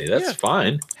Society. That's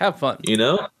fine. Have fun.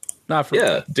 Not for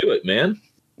me. Do it, man.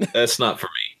 That's not for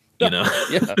me,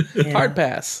 Yeah. Hard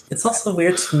pass. It's also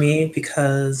weird to me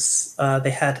because they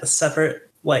have a separate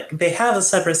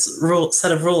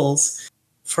set of rules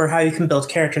for how you can build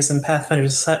characters in Pathfinder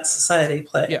Society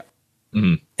play. Yeah.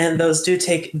 Mm-hmm. And those do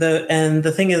take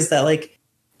the thing is that like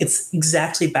it's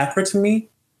exactly backward to me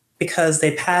because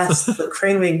they pass the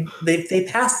crane wing they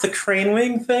pass the crane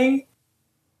wing thing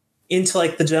into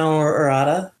like the general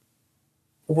errata,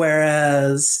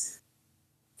 whereas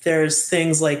there's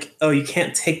things like, oh, you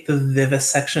can't take the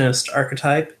vivisectionist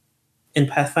archetype in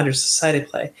Pathfinder Society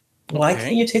play. Why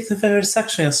can't you take the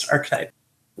vivisectionist archetype?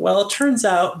 Well, it turns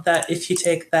out that if you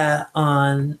take that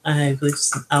on, I believe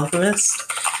it's an alchemist,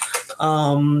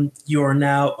 you are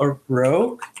now a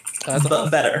rogue, but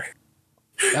better.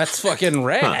 That's fucking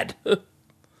rad.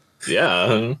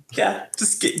 Yeah. Yeah,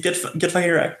 just get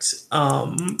fucking wrecked.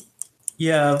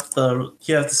 You have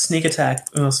the sneak attack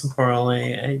most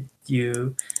importantly, and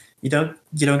you don't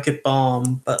get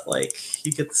bomb, but like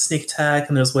you get the sneak attack,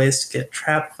 and there's ways to get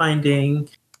trap finding.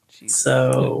 Jesus.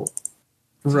 So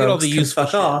rogues can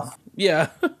fuck off. Yeah.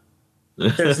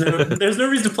 There's no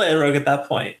reason to play a rogue at that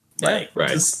point. Like, right.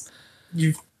 Just,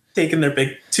 you've taken their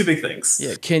two big things.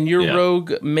 Yeah. Can your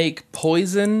rogue make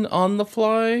poison on the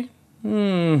fly?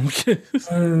 All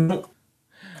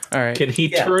right. Can he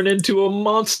turn into a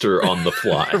monster on the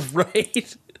fly?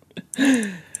 Right.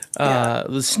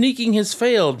 The sneaking has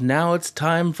failed. Now it's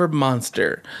time for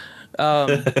monster.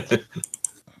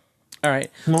 All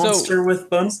right. Monster with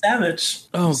bonus damage.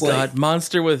 Oh, God.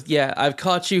 Monster with, I've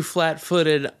caught you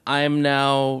flat-footed. I am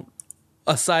now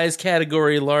a size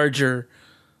category larger.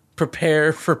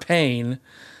 Prepare for pain.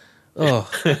 Oh.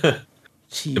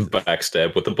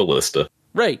 Backstab with a ballista.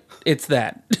 Right. It's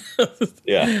that.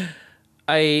 Yeah.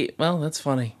 Well, that's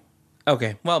funny.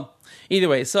 Okay. Well, either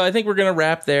way. So I think we're going to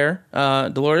wrap there.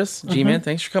 Dolores, G-Man,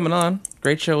 thanks for coming on.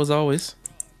 Great show as always.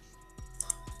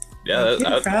 Yeah. Thank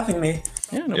you for having me.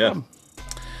 Yeah, no problem.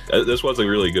 This was a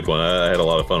really good one. I had a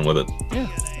lot of fun with it.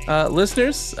 Yeah.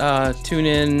 Listeners, tune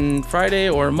in Friday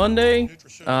or Monday.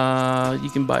 You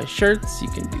can buy shirts. You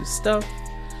can do stuff.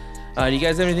 Do you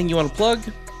guys have anything you want to plug?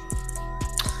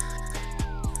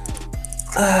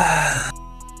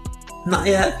 Not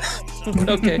yet.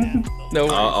 Okay. No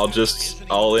worries.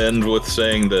 I'll end with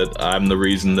saying that I'm the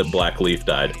reason that Blackleaf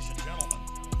died.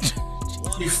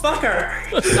 You fucker!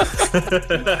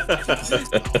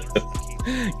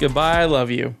 Goodbye, I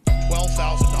love you. $12,000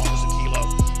 a kilo.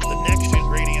 The next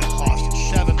ingredient costs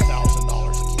 $7,000 a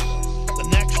kilo. The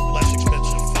next, less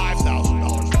expensive, $5,000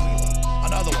 a kilo.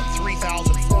 Another one,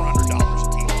 $3,400 a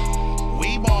kilo.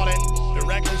 We bought it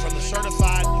directly from the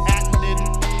certified, patented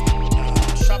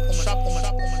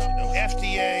supplement,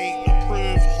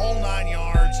 FDA-approved, whole 9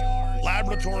 yards,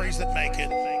 laboratories that make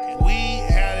it. We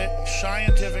had it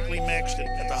scientifically mixed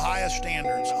at the highest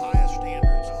standards.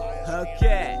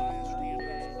 Okay.